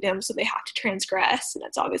individual freedom, so they have to transgress. And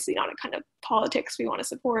that's obviously not a kind of politics we want to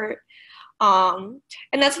support. And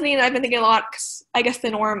that's something that I've been thinking a lot, because I guess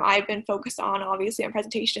the norm I've been focused on, obviously, on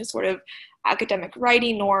presentation is sort of academic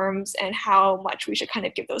writing norms and how much we should kind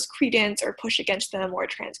of give those credence or push against them or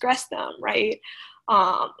transgress them, right?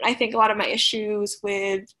 I think a lot of my issues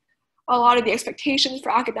with a lot of the expectations for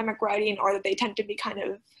academic writing are that they tend to be kind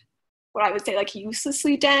of what I would say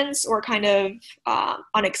uselessly dense or kind of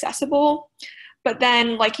unaccessible. But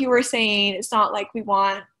then, like you were saying, it's not like we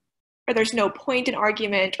want, or there's no point in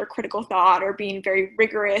argument or critical thought or being very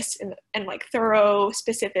rigorous and thorough,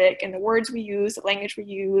 specific in the words we use, the language we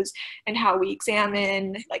use, and how we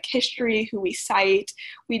examine history, who we cite.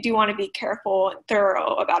 We do want to be careful and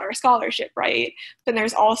thorough about our scholarship, right? Then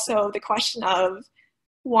there's also the question of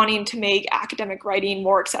wanting to make academic writing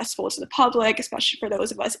more accessible to the public, especially for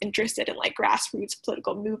those of us interested in grassroots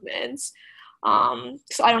political movements.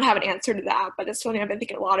 So I don't have an answer to that, but it's something I've been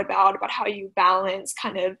thinking a lot about how you balance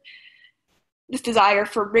kind of this desire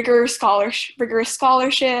for rigorous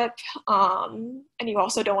scholarship, and you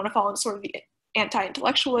also don't want to fall into sort of the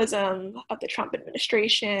anti-intellectualism of the Trump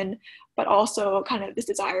administration, but also kind of this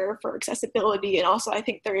desire for accessibility. And also I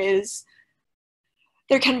think there's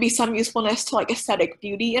there can be some usefulness to like aesthetic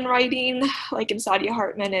beauty in writing, like in Sadia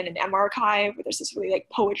Hartman and in M Archive, where there's this really like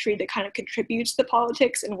poetry that kind of contributes to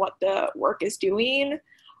politics and what the work is doing.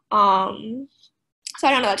 So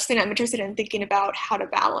I don't know, that's something I'm interested in thinking about, how to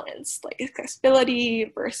balance like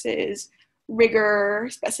accessibility versus rigor,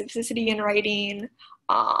 specificity in writing.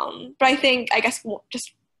 But I think, I guess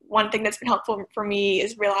just one thing that's been helpful for me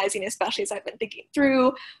is realizing, especially as I've been thinking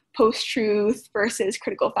through post-truth versus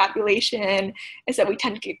critical fabulation, is that we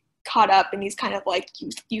tend to get caught up in these kind of like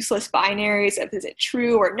useless binaries of, is it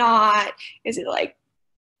true or not? Is it like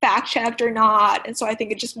fact-checked or not? And so I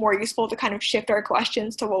think it's just more useful to kind of shift our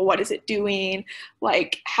questions to, well, what is it doing?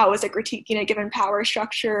 Like, how is it critiquing a given power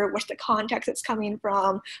structure? What's the context it's coming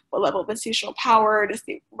from? What level of institutional power does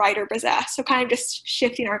the writer possess? So kind of just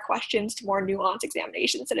shifting our questions to more nuanced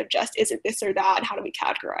examinations instead of just, is it this or that? And how do we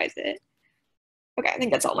categorize it? Okay, I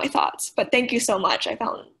think that's all my thoughts. But thank you so much. I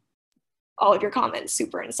found all of your comments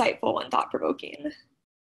super insightful and thought-provoking.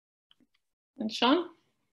 And Sean?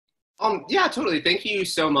 Yeah, totally. Thank you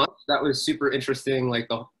so much. That was super interesting. Like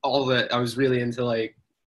all that, I was really into, like,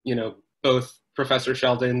 you know, both Professor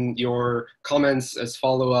Sheldon, your comments as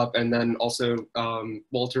follow-up, and then also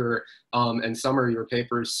Walter and Summer, your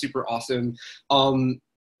papers, super awesome.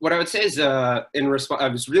 What I would say is, in response, I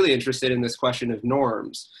was really interested in this question of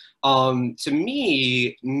norms. To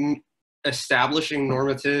me, establishing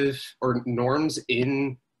normative or norms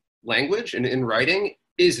in language and in writing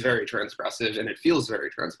is very transgressive, and it feels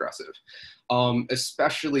very transgressive,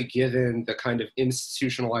 especially given the kind of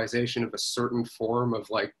institutionalization of a certain form of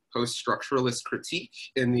like post-structuralist critique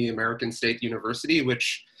in the American State University,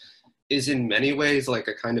 which is in many ways like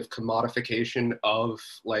a kind of commodification of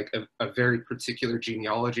like a very particular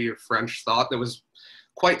genealogy of French thought that was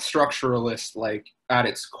quite structuralist, like at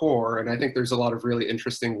its core. And I think there's a lot of really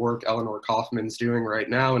interesting work Eleanor Kaufman's doing right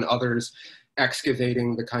now, and others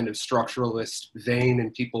excavating the kind of structuralist vein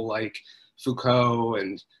in people like Foucault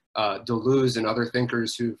and Deleuze and other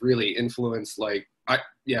thinkers who've really influenced, like, I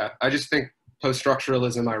just think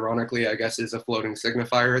post-structuralism, ironically, I guess, is a floating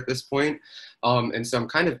signifier at this point. And so I'm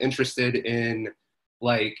kind of interested in,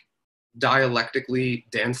 like, dialectically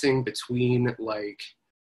dancing between, like,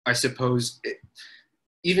 I suppose,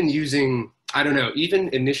 even using, I don't know, even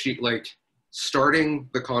initiate, like, starting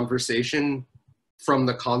the conversation from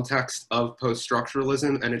the context of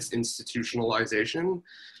post-structuralism and its institutionalization,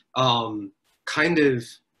 kind of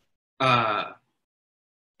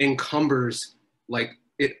encumbers, like,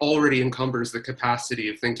 it already encumbers the capacity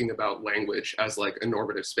of thinking about language as like a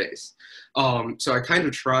normative space. So I kind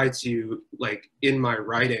of try to, like, in my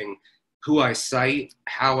writing, who I cite,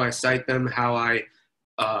 how I cite them, how I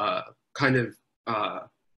kind of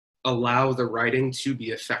allow the writing to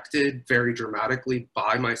be affected very dramatically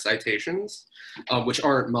by my citations, which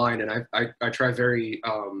aren't mine. And I try very,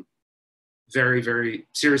 very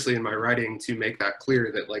seriously in my writing to make that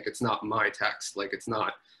clear that, like, it's not my text, like, it's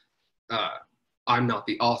not, I'm not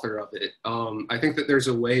the author of it. I think that there's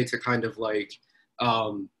a way to kind of, like,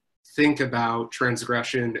 think about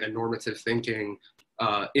transgression and normative thinking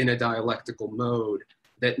in a dialectical mode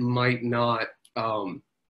that might not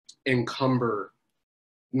encumber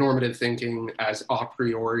normative thinking as a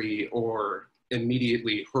priori or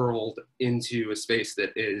immediately hurled into a space that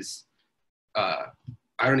is, I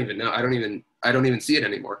don't even know. I don't even see it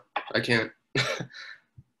anymore. I can't.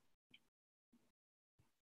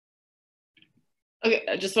 Okay,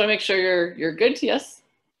 I just want to make sure you're good. Yes.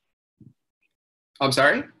 I'm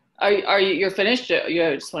sorry? You're finished?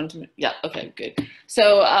 You just wanted to, yeah, okay, good.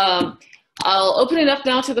 So I'll open it up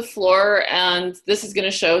now to the floor, and this is going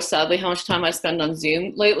to show, sadly, how much time I spend on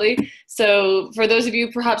Zoom lately. So for those of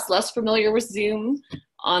you perhaps less familiar with Zoom,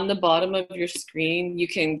 on the bottom of your screen, you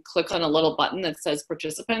can click on a little button that says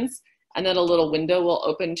participants, and then a little window will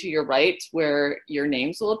open to your right where your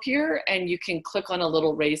names will appear, and you can click on a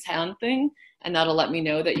little raise hand thing, and that'll let me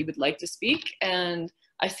know that you would like to speak. And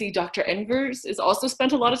I see Dr. Engers has also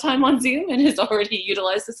spent a lot of time on Zoom and has already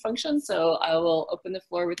utilized this function, so I will open the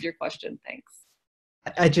floor with your question. Thanks.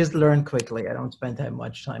 I just learned quickly. I don't spend that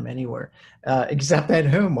much time anywhere, except at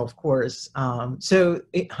home, of course.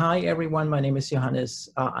 Hi, everyone. My name is Johannes.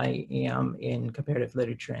 I am in Comparative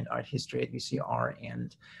Literature and Art History at UCR,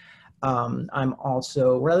 and I'm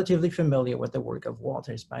also relatively familiar with the work of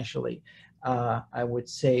Walter, especially. I would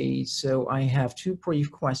say, so I have two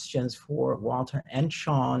brief questions for Walter and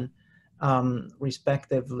Sean,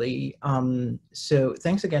 respectively. So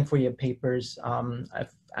thanks again for your papers.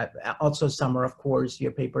 I've also Summer, of course,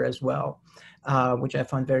 your paper as well, which I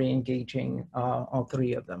found very engaging, all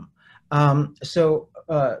three of them.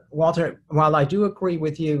 Walter, while I do agree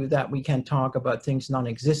with you that we can talk about things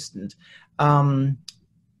non-existent,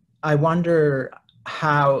 I wonder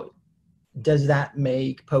how does that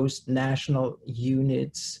make post-national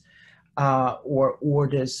units or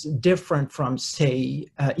orders different from, say,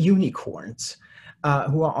 unicorns,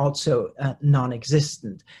 who are also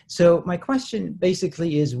non-existent. So my question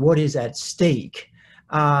basically is, what is at stake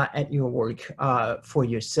at your work for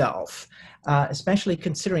yourself, especially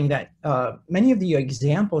considering that many of the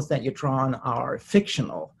examples that you're drawn are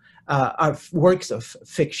fictional, are works of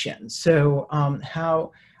fiction. So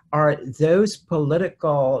how are those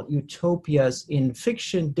political utopias in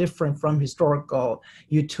fiction different from historical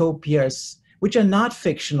utopias which are not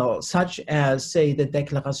fictional, such as, say, the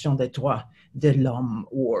Déclaration des droits de l'homme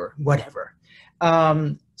or whatever?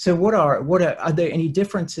 So are there any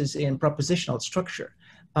differences in propositional structure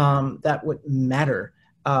that would matter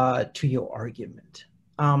to your argument?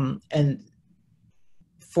 And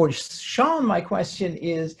for Sean, my question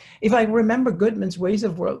is, if I remember Goodman's ways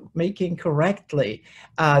of world making correctly,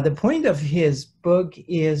 the point of his book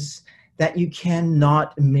is that you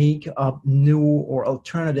cannot make up new or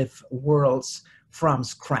alternative worlds from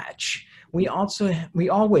scratch. We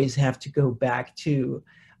always have to go back to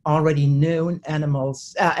already known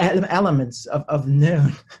elements of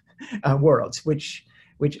known worlds, which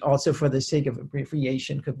also, for the sake of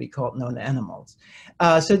abbreviation, could be called known animals.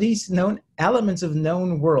 So these known elements of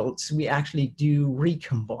known worlds, we actually do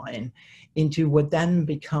recombine into what then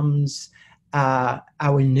becomes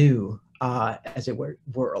our new, as it were,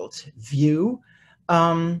 world view.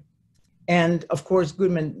 And of course,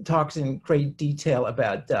 Goodman talks in great detail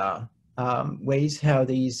about ways how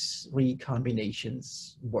these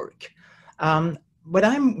recombinations work. But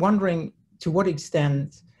I'm wondering to what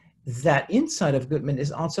extent that insight of Goodman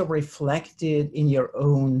is also reflected in your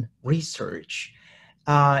own research,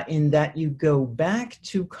 in that you go back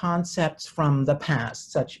to concepts from the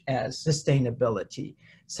past, such as sustainability,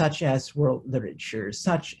 such as world literature,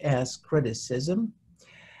 such as criticism,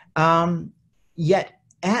 yet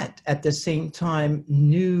add at the same time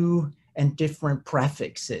new and different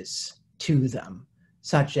prefixes to them,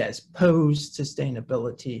 such as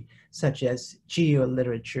post-sustainability, such as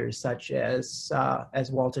geoliterature, such as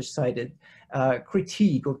Walter cited,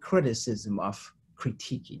 critique or criticism of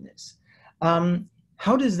critiquiness.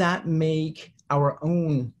 How does that make our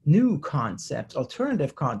own new concepts,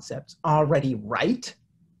 alternative concepts, already right?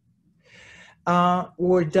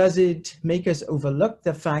 Or does it make us overlook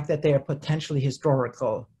the fact that they are potentially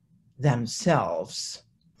historical themselves?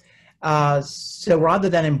 So rather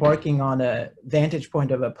than embarking on a vantage point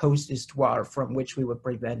of a post-histoire from which we would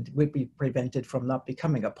be prevented from not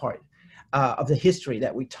becoming a part of the history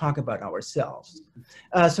that we talk about ourselves.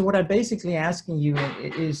 So what I'm basically asking you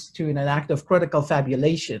is to, in an act of critical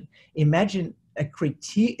fabulation, imagine a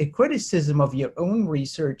criticism of your own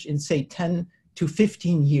research in, say, 10 to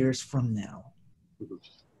 15 years from now.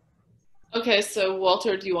 Okay, so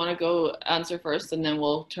Walter, do you want to go answer first, and then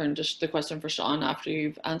we'll turn to the question for Sean after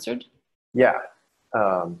you've answered? Yeah.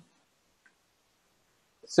 Okay,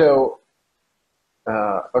 so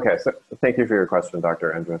thank you for your question,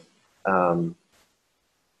 Dr. Erdrich.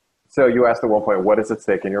 So you asked at one point, what is at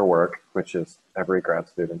stake in your work, which is every grad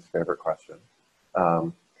student's favorite question.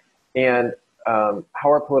 And how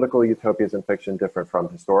are political utopias in fiction different from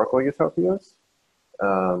historical utopias?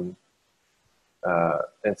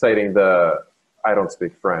 And citing the, I don't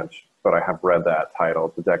speak French, but I have read that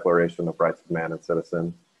title, The Declaration of Rights of Man and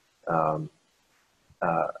Citizen.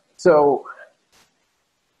 So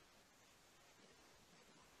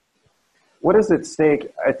what is at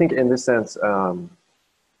stake? I think in this sense, okay,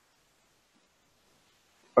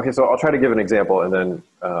 so I'll try to give an example and then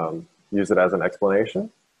use it as an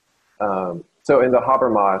explanation. So in the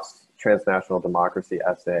Habermas transnational democracy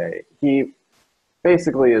essay, he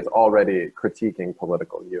basically is already critiquing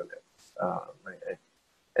political units. Right?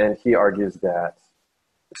 And he argues that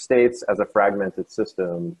states as a fragmented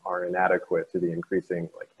system are inadequate to the increasing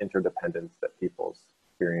interdependence that peoples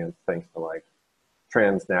experience thanks to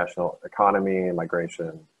transnational economy,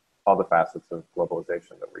 migration, all the facets of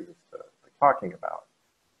globalization that we're used to talking about.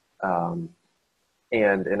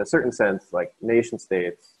 And in a certain sense, nation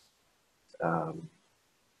states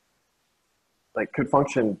could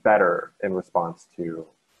function better in response to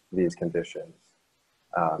these conditions.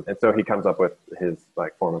 And so he comes up with his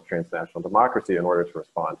form of transnational democracy in order to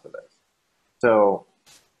respond to this. So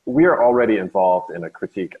we are already involved in a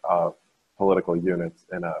critique of political units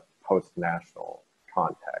in a post-national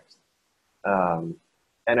context. And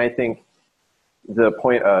I think the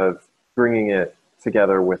point of bringing it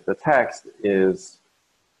together with the text is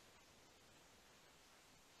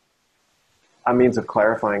a means of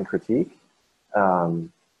clarifying critique,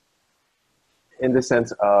 in the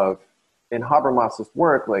sense of in Habermas's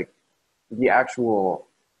work, like the actual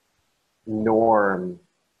norm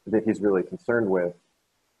that he's really concerned with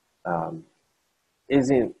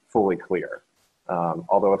isn't fully clear.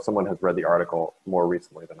 Although if someone has read the article more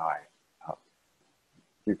recently than I,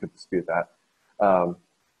 you could dispute that.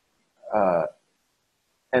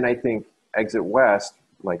 And I think Exit West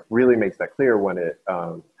like really makes that clear when it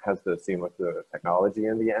has the scene with the technology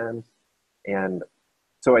in the end. And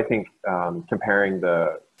so I think comparing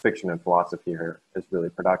the fiction and philosophy here is really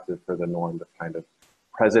productive for the norm that's kind of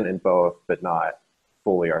present in both, but not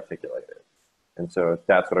fully articulated. And so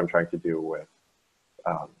that's what I'm trying to do with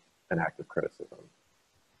an active criticism.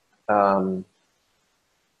 I'm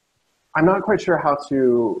not quite sure how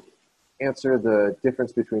to answer the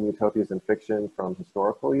difference between utopias and fiction from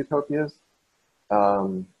historical utopias.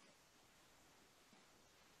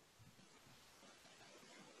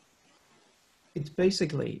 It's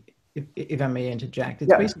basically, if I may interject,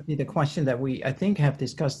 it's basically the question that we, I think, have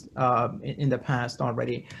discussed in the past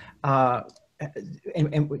already.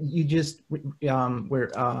 And you just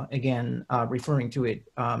were, again, referring to it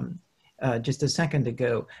just a second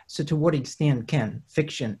ago. So to what extent can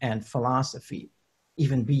fiction and philosophy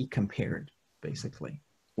even be compared, basically?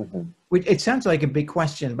 Mm-hmm. It sounds like a big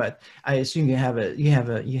question, but I assume you have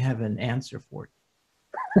an answer for it.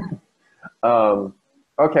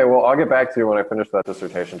 Okay, well, I'll get back to you when I finish that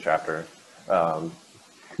dissertation chapter. I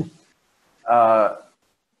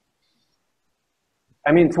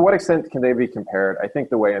mean, to what extent can they be compared? I think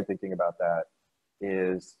the way I'm thinking about that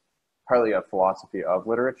is partly a philosophy of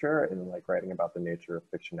literature and like writing about the nature of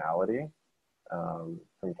fictionality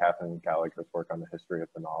from Catherine Gallagher's work on the history of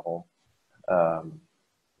the novel.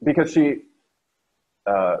 Because she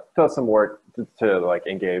does some work to like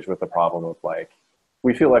engage with the problem of like,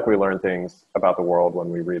 we feel like we learn things about the world when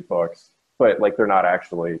we read books, but like they're not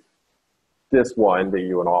actually this one that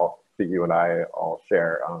you and I all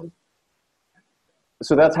share.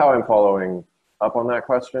 So that's how I'm following up on that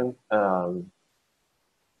question.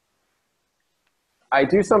 I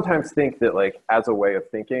do sometimes think that like as a way of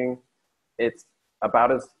thinking, it's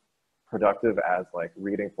about as productive as like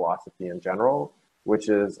reading philosophy in general, which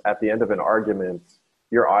is at the end of an argument,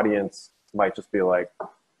 your audience might just be like,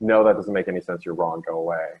 no, that doesn't make any sense, you're wrong, go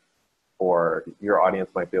away. Or your audience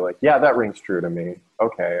might be like, yeah, that rings true to me.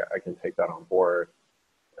 Okay, I can take that on board.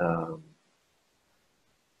 And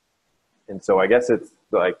so I guess it's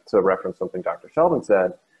like, to reference something Dr. Sheldon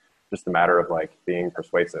said, just a matter of like being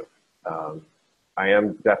persuasive. I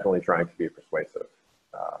am definitely trying to be persuasive.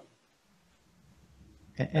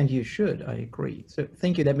 And you should, I agree. So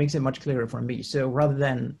thank you, that makes it much clearer for me. So rather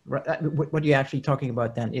than, what you're actually talking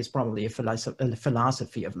about then is probably a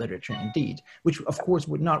philosophy of literature indeed, which of course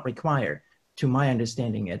would not require, to my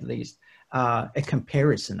understanding at least, a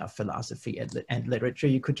comparison of philosophy and literature.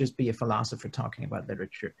 You could just be a philosopher talking about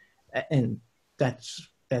literature, and that's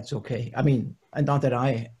okay. I mean, not that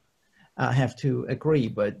I have to agree,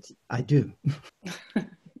 but I do.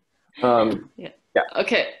 Yeah.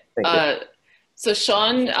 Okay. Thank you. So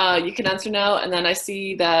Sean, you can answer now, and then I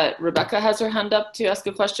see that Rebekah has her hand up to ask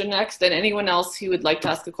a question next, and anyone else who would like to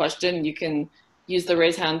ask a question, you can use the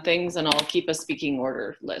raise hand things, and I'll keep a speaking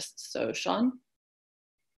order list. So Sean?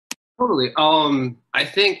 Totally. I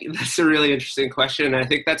think that's a really interesting question. I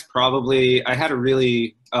think that's probably, I had a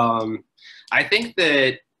really, I think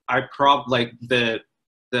that like the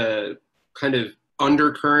kind of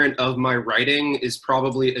undercurrent of my writing is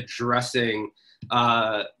probably addressing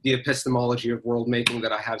the epistemology of world making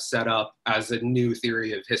that I have set up as a new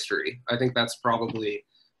theory of history. I think that's probably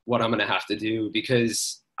what I'm going to have to do,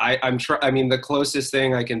 because I mean, the closest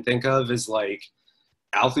thing I can think of is like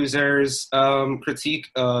Althusser's critique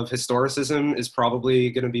of historicism is probably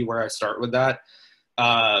going to be where I start with that.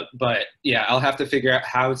 But yeah, I'll have to figure out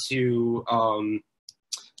how to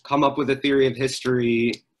come up with a theory of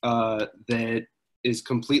history that is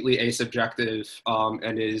completely asubjective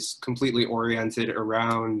and is completely oriented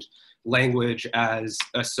around language as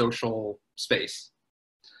a social space.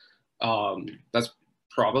 That's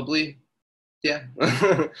probably, yeah.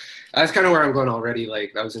 That's kind of where I'm going already.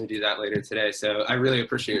 Like, I was going to do that later today. So I really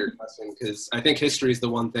appreciate your question, because I think history is the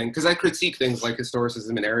one thing, because I critique things like historicism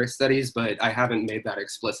and area studies, but I haven't made that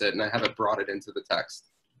explicit and I haven't brought it into the text.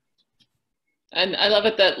 And I love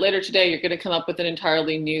it that later today you're going to come up with an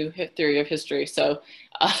entirely new theory of history. So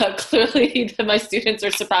clearly my students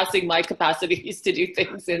are surpassing my capacities to do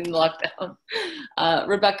things in lockdown.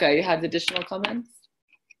 Rebekah, you had additional comments?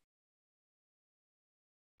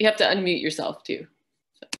 You have to unmute yourself too.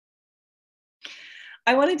 So.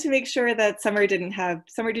 I wanted to make sure that Summer didn't have,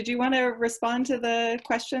 Summer, did you want to respond to the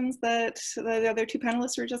questions that the other two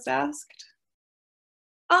panelists were just asked?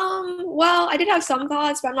 Well, I did have some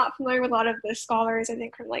thoughts, but I'm not familiar with a lot of the scholars, I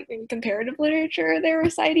think, from like maybe comparative literature they were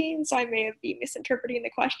citing, so I may have been misinterpreting the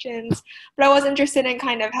questions. But I was interested in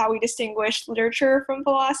kind of how we distinguish literature from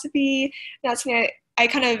philosophy. And that's something I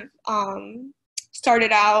kind of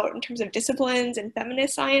started out in terms of disciplines and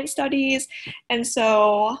feminist science studies. And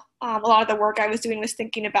so a lot of the work I was doing was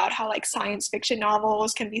thinking about how like science fiction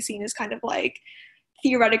novels can be seen as kind of like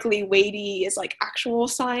theoretically weighty as like actual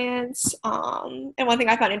science. And one thing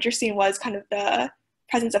I found interesting was kind of the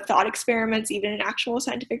presence of thought experiments, even in actual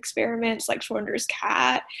scientific experiments, like Schrodinger's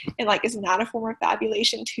cat, and like, isn't that a form of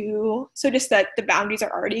fabulation too? So just that the boundaries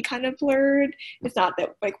are already kind of blurred. It's not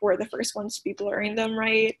that like we're the first ones to be blurring them,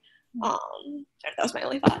 right? That was my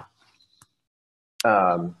only thought.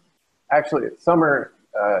 Actually, Summer,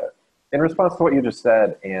 in response to what you just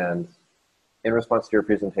said and in response to your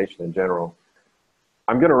presentation in general,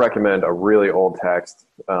 I'm going to recommend a really old text,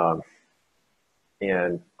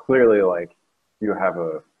 and clearly, like, you have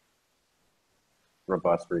a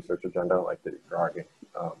robust research agenda, like that you're already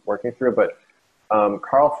working through. But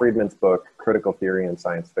Carl Friedman's book, Critical Theory in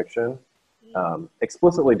Science Fiction,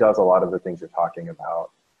 explicitly does a lot of the things you're talking about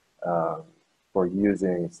for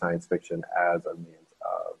using science fiction as a means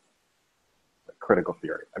of critical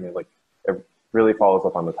theory. I mean, like, it really follows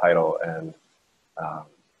up on the title, and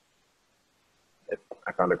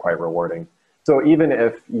I found it quite rewarding. So even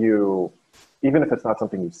if it's not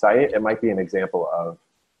something you cite, it might be an example of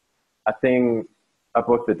a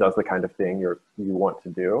book that does the kind of thing you want to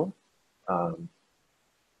do,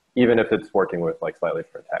 even if it's working with like slightly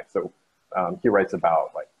different text. So he writes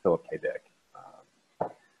about like Philip K. Dick,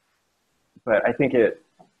 but I think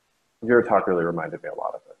your talk really reminded me a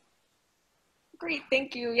lot of it. Great,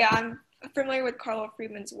 thank you. Yeah, I'm familiar with Carl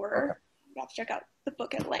Friedman's work. Okay. I'll have to check out the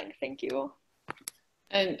book at length. Thank you.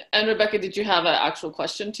 And Rebekah, did you have an actual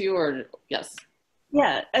question too, or yes?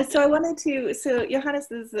 Yeah, so I wanted to, so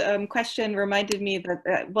Johannes's question reminded me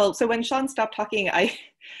that, well, so when Sean stopped talking, I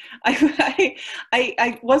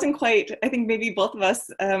wasn't quite, I think maybe both of us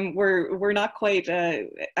were not quite,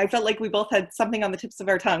 I felt like we both had something on the tips of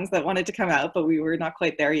our tongues that wanted to come out, but we were not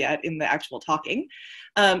quite there yet in the actual talking.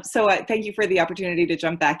 So thank you for the opportunity to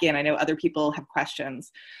jump back in. I know other people have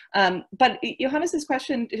questions. But Johannes's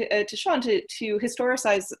question to Sean to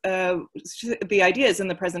historicize the ideas in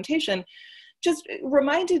the presentation just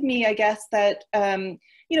reminded me, I guess, that,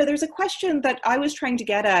 you know, there's a question that I was trying to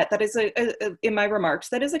get at that is, in my remarks,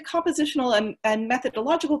 that is a compositional and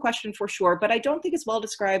methodological question for sure, but I don't think it's well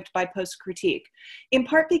described by post-critique, in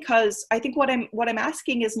part because I think what I'm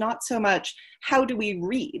asking is not so much how do we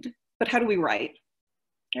read, but how do we write,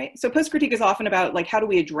 right? So post-critique is often about, like, how do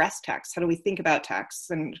we address texts? How do we think about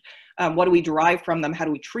texts? And what do we derive from them? How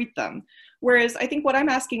do we treat them? Whereas I think what I'm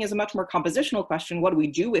asking is a much more compositional question. What do we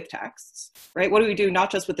do with texts, right? What do we do not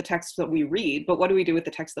just with the texts that we read, but what do we do with the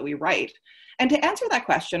texts that we write? And to answer that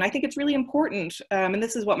question, I think it's really important, and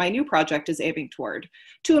this is what my new project is aiming toward,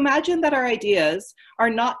 to imagine that our ideas are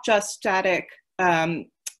not just static, you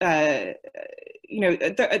know,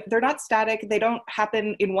 they're not static. They don't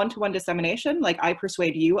happen in one-to-one dissemination, like I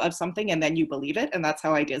persuade you of something and then you believe it, and that's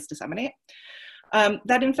how ideas disseminate.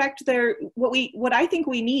 That in fact, what I think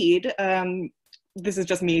we need, this is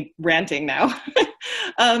just me ranting now,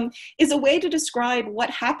 is a way to describe what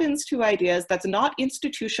happens to ideas that's not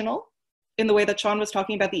institutional, in the way that Sean was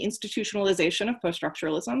talking about the institutionalization of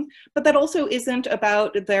post-structuralism, but that also isn't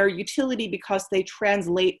about their utility because they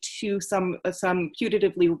translate to some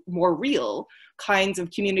putatively more real kinds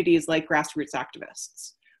of communities like grassroots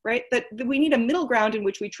activists, right? That we need a middle ground in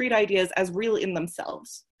which we treat ideas as real in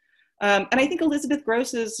themselves. And I think Elizabeth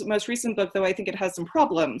Gross's most recent book, though I think it has some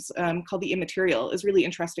problems, called The Immaterial, is really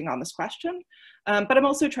interesting on this question. But I'm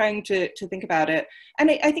also trying to think about it. And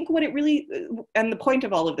I think what it really, and the point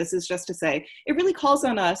of all of this is just to say, it really calls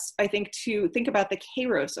on us, I think, to think about the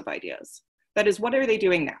kairos of ideas. That is, what are they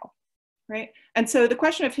doing now, right? And so the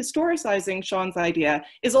question of historicizing Sean's idea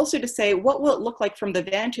is also to say, what will it look like from the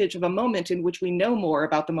vantage of a moment in which we know more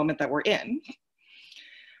about the moment that we're in?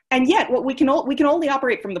 And yet, we can only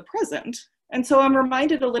operate from the present. And so I'm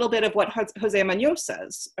reminded a little bit of what Jose Munoz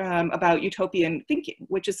says about utopian thinking,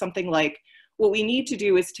 which is something like, what we need to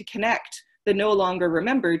do is to connect the no longer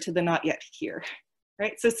remembered to the not yet here,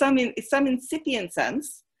 right? So some incipient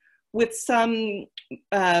sense with something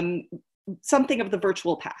of the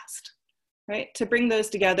virtual past, right? To bring those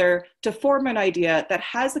together to form an idea that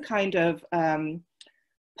has a kind of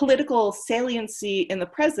political saliency in the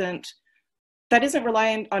present that isn't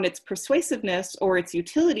reliant on its persuasiveness or its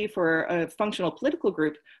utility for a functional political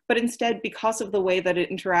group, but instead because of the way that it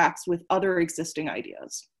interacts with other existing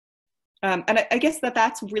ideas. And I guess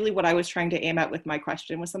that's really what I was trying to aim at with my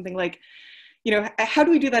question, was something like, you know, how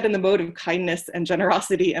do we do that in the mode of kindness and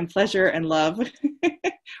generosity and pleasure and love,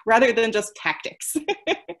 rather than just tactics?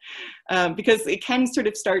 Because it can sort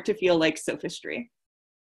of start to feel like sophistry.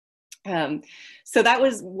 So that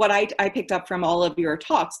was what I picked up from all of your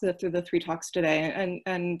talks, through the 3 talks today,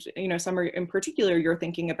 and you know, some are in particular you're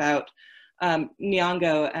thinking about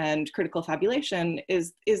Nyong'o and critical fabulation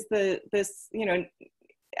is this, you know,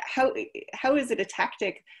 how is it a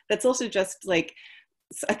tactic that's also just like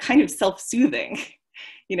a kind of self-soothing?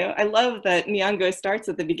 You know, I love that Nyong'o starts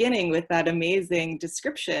at the beginning with that amazing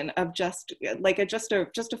description of just a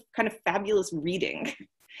kind of fabulous reading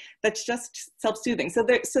that's just self-soothing. So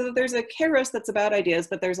there's a kairos that's about ideas,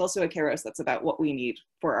 but there's also a kairos that's about what we need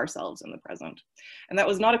for ourselves in the present. And that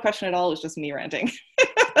was not a question at all, it was just me ranting.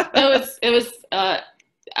 It was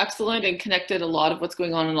excellent and connected a lot of what's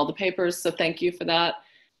going on in all the papers, so thank you for that.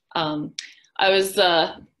 I was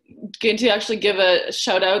going to actually give a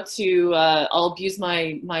shout out to, I'll abuse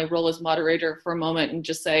my role as moderator for a moment and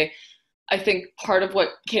just say, I think part of what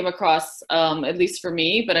came across, at least for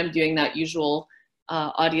me, but I'm doing that usual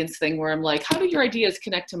audience thing where I'm like, how do your ideas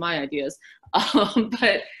connect to my ideas?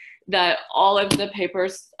 But that all of the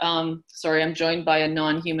papers, sorry, I'm joined by a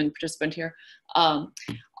non-human participant here.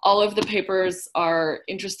 All of the papers are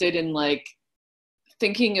interested in like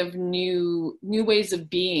thinking of new ways of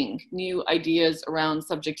being, new ideas around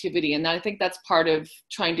subjectivity. And I think that's part of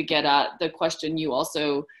trying to get at the question you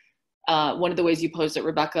also, one of the ways you posed it,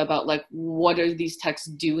 Rebekah, about like, what are these texts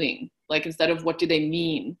doing? Like, instead of what do they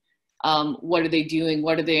mean? What are they doing?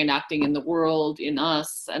 What are they enacting in the world, in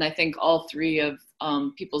us? And I think all 3 of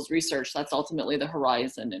people's research, that's ultimately the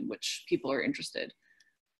horizon in which people are interested.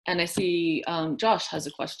 And I see Josh has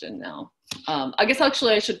a question now. I guess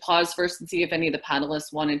actually I should pause first and see if any of the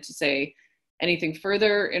panelists wanted to say anything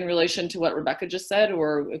further in relation to what Rebekah just said,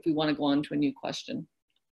 or if we want to go on to a new question.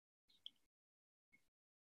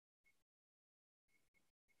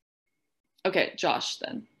 Okay, Josh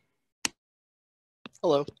then.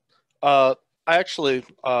 Hello. I actually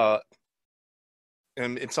am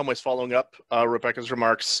in some ways following up Rebekah's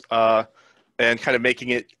remarks and kind of making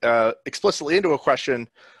it explicitly into a question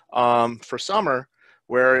for Summer,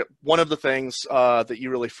 where one of the things that you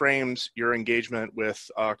really framed your engagement with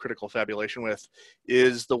critical fabulation with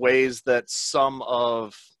is the ways that some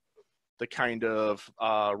of the kind of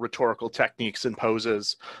rhetorical techniques and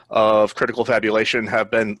poses of critical fabulation have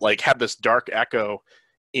been like, have this dark echo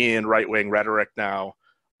in right-wing rhetoric now.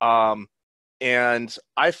 And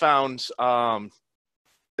I found,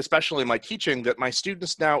 especially in my teaching, that my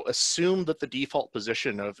students now assume that the default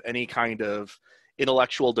position of any kind of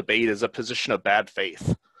intellectual debate is a position of bad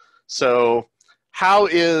faith. So how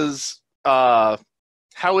is the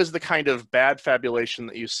kind of bad fabulation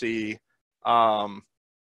that you see,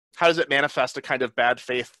 how does it manifest a kind of bad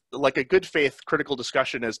faith? Like a good faith critical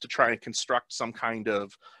discussion is to try and construct some kind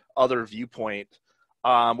of other viewpoint,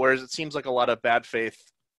 whereas it seems like a lot of bad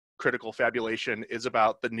faith critical fabulation is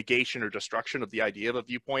about the negation or destruction of the idea of a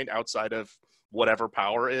viewpoint outside of whatever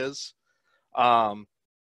power is.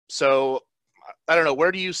 So I don't know,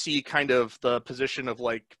 where do you see kind of the position of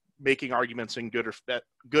like making arguments in good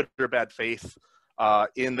or bad faith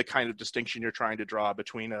in the kind of distinction you're trying to draw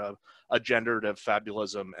between a generative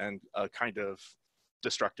fabulism and a kind of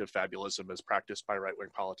destructive fabulism as practiced by right-wing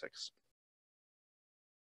politics?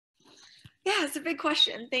 Yeah, it's a big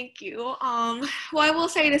question. Thank you. Well, I will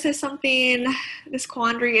say this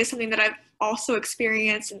quandary is something that I've also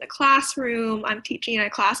experienced in the classroom. I'm teaching a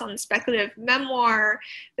class on speculative memoir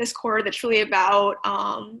this quarter that's really about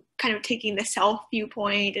kind of taking the self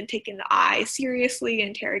viewpoint and taking the I seriously,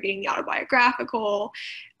 interrogating the autobiographical.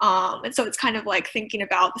 And so it's kind of like thinking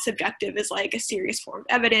about the subjective as like a serious form of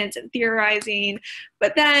evidence and theorizing.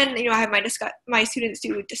 But then, you know, I have my students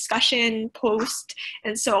do discussion post.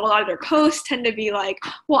 And so a lot of their posts tend to be like,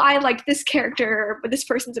 well, I like this character, but this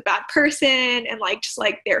person's a bad person, and like just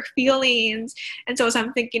like their feelings. And so as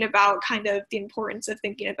I'm thinking about kind of the importance of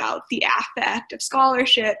thinking about the affect of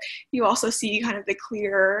scholarship, you also see kind of the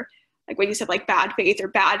clear, like what you said, like bad faith or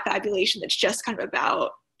bad fabulation that's just kind of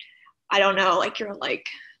about, I don't know, like your own like,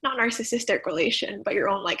 not narcissistic relation, but your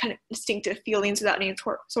own like kind of instinctive feelings without any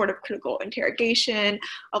sort of critical interrogation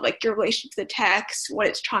of like your relation to the text, what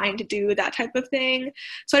it's trying to do, that type of thing.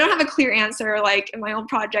 So I don't have a clear answer. Like in my own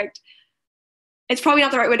project, it's probably not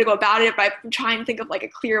the right way to go about it, but I'm trying to think of like a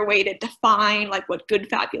clear way to define like what good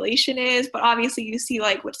fabulation is. But obviously you see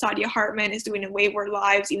like what Saadia Hartman is doing in Wayward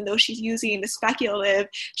Lives, even though she's using the speculative,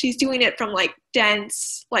 she's doing it from like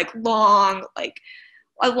dense, like long, like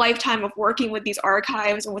a lifetime of working with these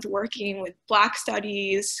archives and with working with Black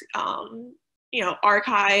studies, you know,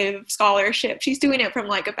 archive scholarship. She's doing it from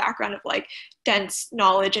like a background of like dense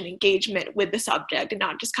knowledge and engagement with the subject, and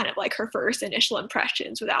not just kind of like her first initial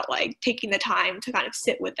impressions without like taking the time to kind of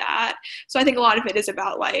sit with that. So I think a lot of it is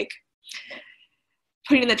about like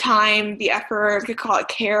putting in the time, the effort, we could call it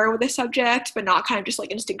care with the subject, but not kind of just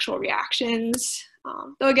like instinctual reactions.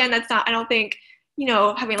 Though again, that's not, I don't think, you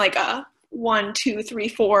know, having like a 1, 2, 3,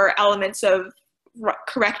 4 elements of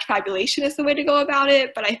correct fabulation is the way to go about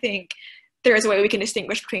it. But I think there is a way we can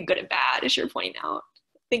distinguish between good and bad, as you're pointing out.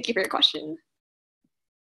 Thank you for your question.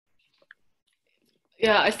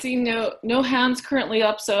 Yeah, I see no hands currently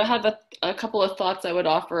up, so I have a couple of thoughts I would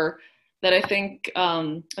offer that I think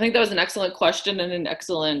that was an excellent question and an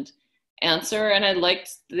excellent answer. And I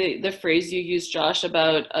liked the phrase you used, Josh,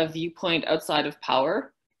 about a viewpoint outside of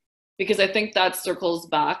power, because I think that circles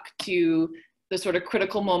back to the sort of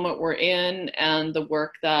critical moment we're in and the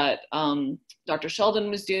work that Dr.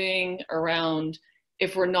 Sheldon was doing around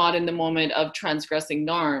if we're not in the moment of transgressing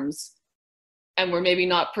norms, and we're maybe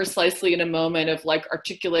not precisely in a moment of like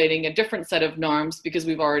articulating a different set of norms because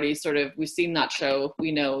we've already we've seen that show,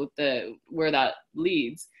 we know where that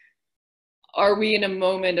leads. Are we in a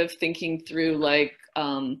moment of thinking through like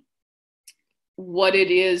what it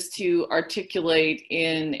is to articulate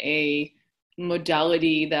in a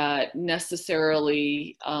modality that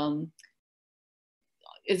necessarily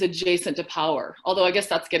is adjacent to power? Although I guess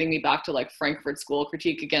that's getting me back to like Frankfurt School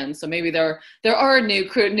critique again. So maybe there are new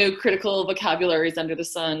critical vocabularies under the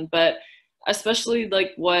sun, but especially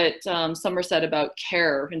like what Summer said about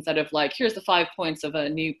care, instead of like, here's the 5 points of a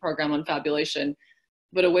new program on fabulation,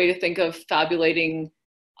 but a way to think of fabulating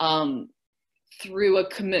through a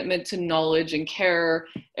commitment to knowledge and care.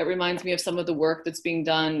 It reminds me of some of the work that's being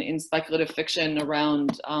done in speculative fiction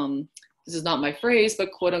around, this is not my phrase,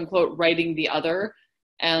 but quote unquote, writing the other,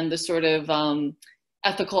 and the sort of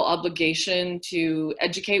ethical obligation to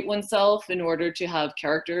educate oneself in order to have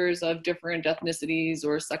characters of different ethnicities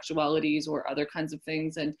or sexualities or other kinds of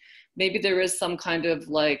things. And maybe there is some kind of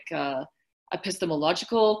like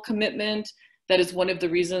epistemological commitment that is one of the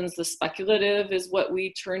reasons the speculative is what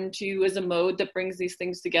we turn to as a mode that brings these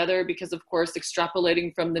things together, because of course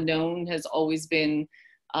extrapolating from the known has always been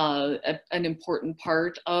an important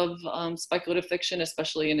part of speculative fiction,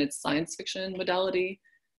 especially in its science fiction modality.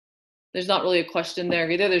 There's not really a question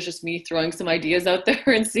there either. There's just me throwing some ideas out there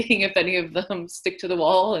and seeing if any of them stick to the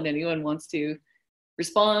wall and anyone wants to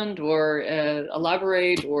respond or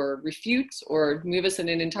elaborate or refute or move us in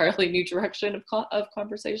an entirely new direction of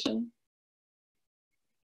conversation.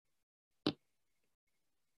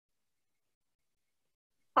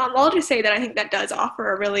 I'll just say that I think that does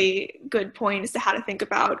offer a really good point as to how to think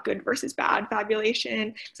about good versus bad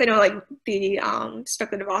fabulation. Because I know like the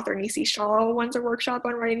speculative author Nisi Shaw runs a workshop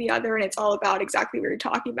on writing the other, and it's all about exactly what you're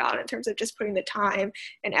talking about in terms of just putting the time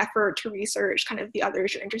and effort to research kind of the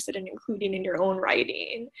others you're interested in including in your own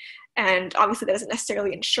writing. And obviously that doesn't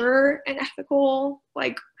necessarily ensure an ethical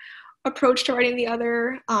like approach to writing the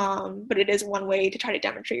other, but it is one way to try to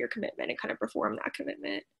demonstrate your commitment and kind of perform that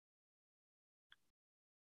commitment.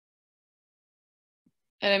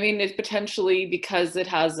 And I mean, it's potentially, because it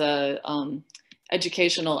has a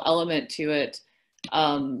educational element to it,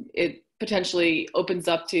 it potentially opens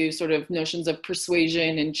up to sort of notions of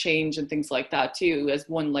persuasion and change and things like that too, as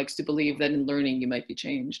one likes to believe that in learning you might be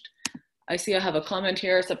changed. I see I have a comment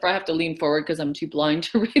here, except for I have to lean forward because I'm too blind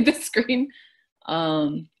to read the screen.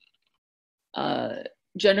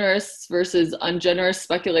 Generous versus ungenerous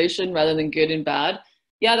speculation rather than good and bad.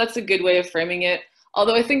 Yeah, that's a good way of framing it.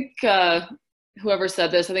 Although I think, whoever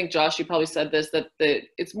said this, I think Josh, you probably said this, that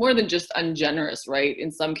it's more than just ungenerous, right? In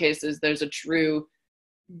some cases, there's a true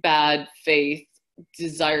bad faith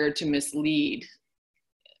desire to mislead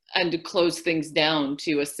and to close things down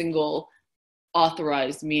to a single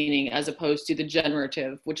authorized meaning, as opposed to the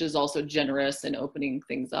generative, which is also generous and opening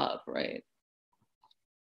things up, right?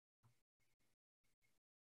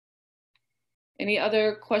 Any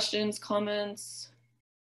other questions, comments?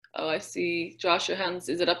 Oh, I see Josh, your hands,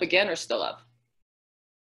 is it up again or still up?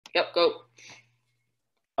 Yep, go.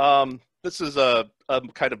 This is a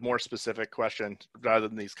kind of more specific question rather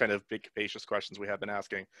than these kind of big capacious questions we have been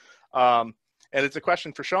asking. And it's a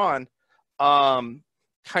question for Sean.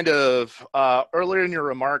 Kind of earlier in your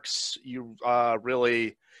remarks, you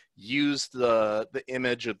really used the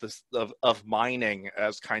image of mining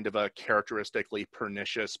as kind of a characteristically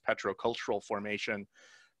pernicious petrocultural formation.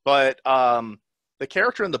 But the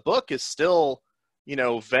character in the book is still, you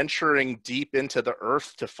know, venturing deep into the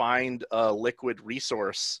earth to find a liquid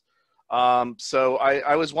resource. So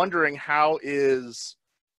I was wondering, how is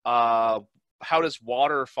how does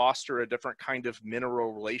water foster a different kind of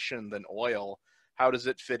mineral relation than oil? How does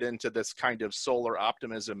it fit into this kind of solar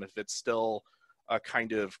optimism if it's still a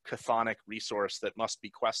kind of chthonic resource that must be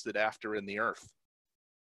quested after in the earth?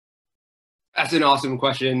 That's an awesome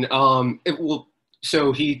question.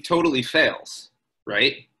 So he totally fails,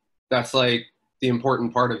 right? That's like the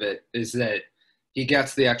important part of it, is that he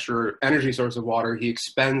gets the extra energy source of water. He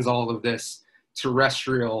expends all of this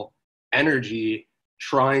terrestrial energy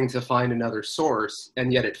trying to find another source,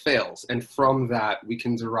 and yet it fails. And from that, we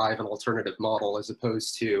can derive an alternative model as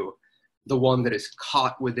opposed to the one that is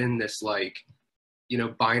caught within this, like, you know,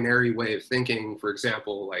 binary way of thinking. For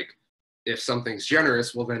example, like, if something's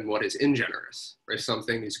generous, well, then what is ingenerous? Or if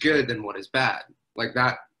something is good, then what is bad? Like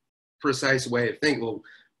that precise way of thinking, well,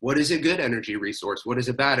 what is a good energy resource? What is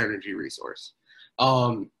a bad energy resource?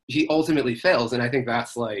 He ultimately fails. And I think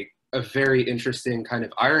that's like a very interesting kind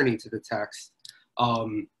of irony to the text.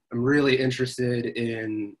 I'm really interested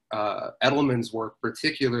in Edelman's work,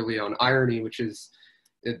 particularly on irony, which is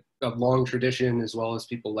a long tradition, as well as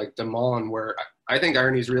people like Damon, where I think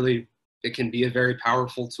irony is really, it can be a very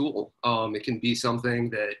powerful tool. It can be something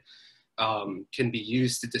that can be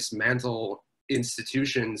used to dismantle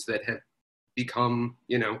institutions that have become,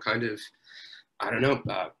 you know, kind of, I don't know,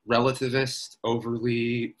 relativist,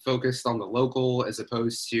 overly focused on the local as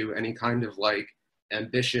opposed to any kind of like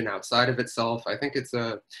ambition outside of itself. I think it's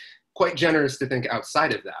quite generous to think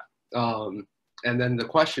outside of that. And then the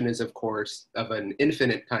question is, of course, of an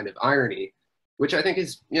infinite kind of irony, which I think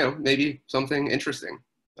is, you know, maybe something interesting.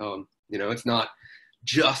 You know, it's not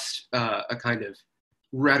just a kind of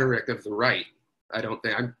rhetoric of the right. I don't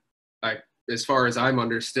think, as far as I'm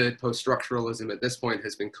understood, post-structuralism at this point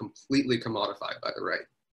has been completely commodified by the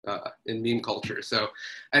right in meme culture. So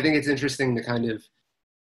I think it's interesting to kind of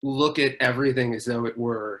look at everything as though it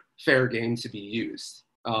were fair game to be used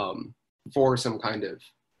for some kind of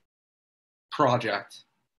project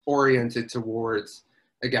oriented towards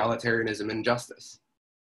egalitarianism and justice.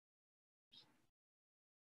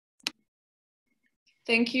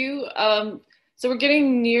 Thank you. So we're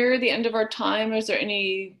getting near the end of our time. Is there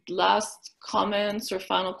any last comments or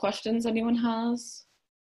final questions anyone has?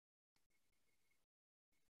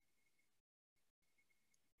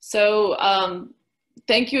 So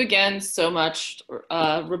thank you again so much,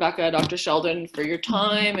 Rebekah, Dr. Sheldon, for your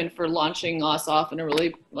time and for launching us off in a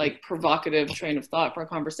really like provocative train of thought for our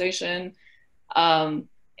conversation. And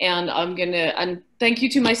thank you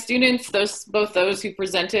to my students, both those who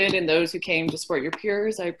presented and those who came to support your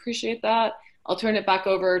peers. I appreciate that. I'll turn it back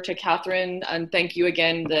over to Catherine, and thank you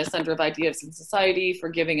again, the Center of Ideas in Society, for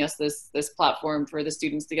giving us this platform for the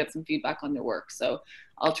students to get some feedback on their work. So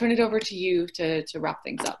I'll turn it over to you to wrap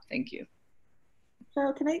things up. Thank you.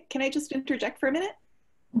 Cheryl, can I just interject for a minute?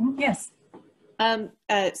 Yes.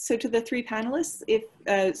 So to the three panelists,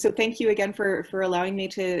 so thank you again for allowing me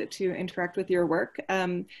to interact with your work.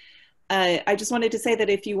 I just wanted to say that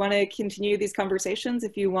if you want to continue these conversations,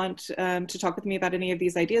 if you want to talk with me about any of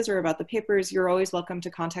these ideas or about the papers, you're always welcome to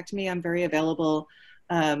contact me. I'm very available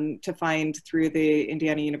to find through the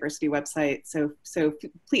Indiana University website. So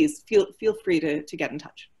please feel free to get in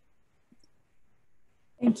touch.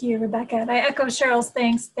 Thank you, Rebekah. And I echo Cheryl's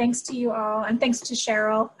thanks. Thanks to you all, and thanks to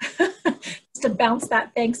Cheryl to bounce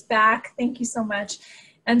that thanks back. Thank you so much.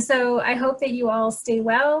 And so I hope that you all stay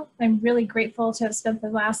well. I'm really grateful to have spent the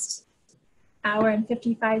last hour and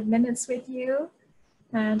 55 minutes with you.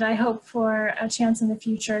 And I hope for a chance in the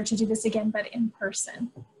future to do this again, but in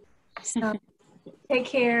person. So take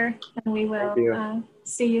care, and we will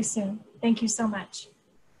see you soon. Thank you so much.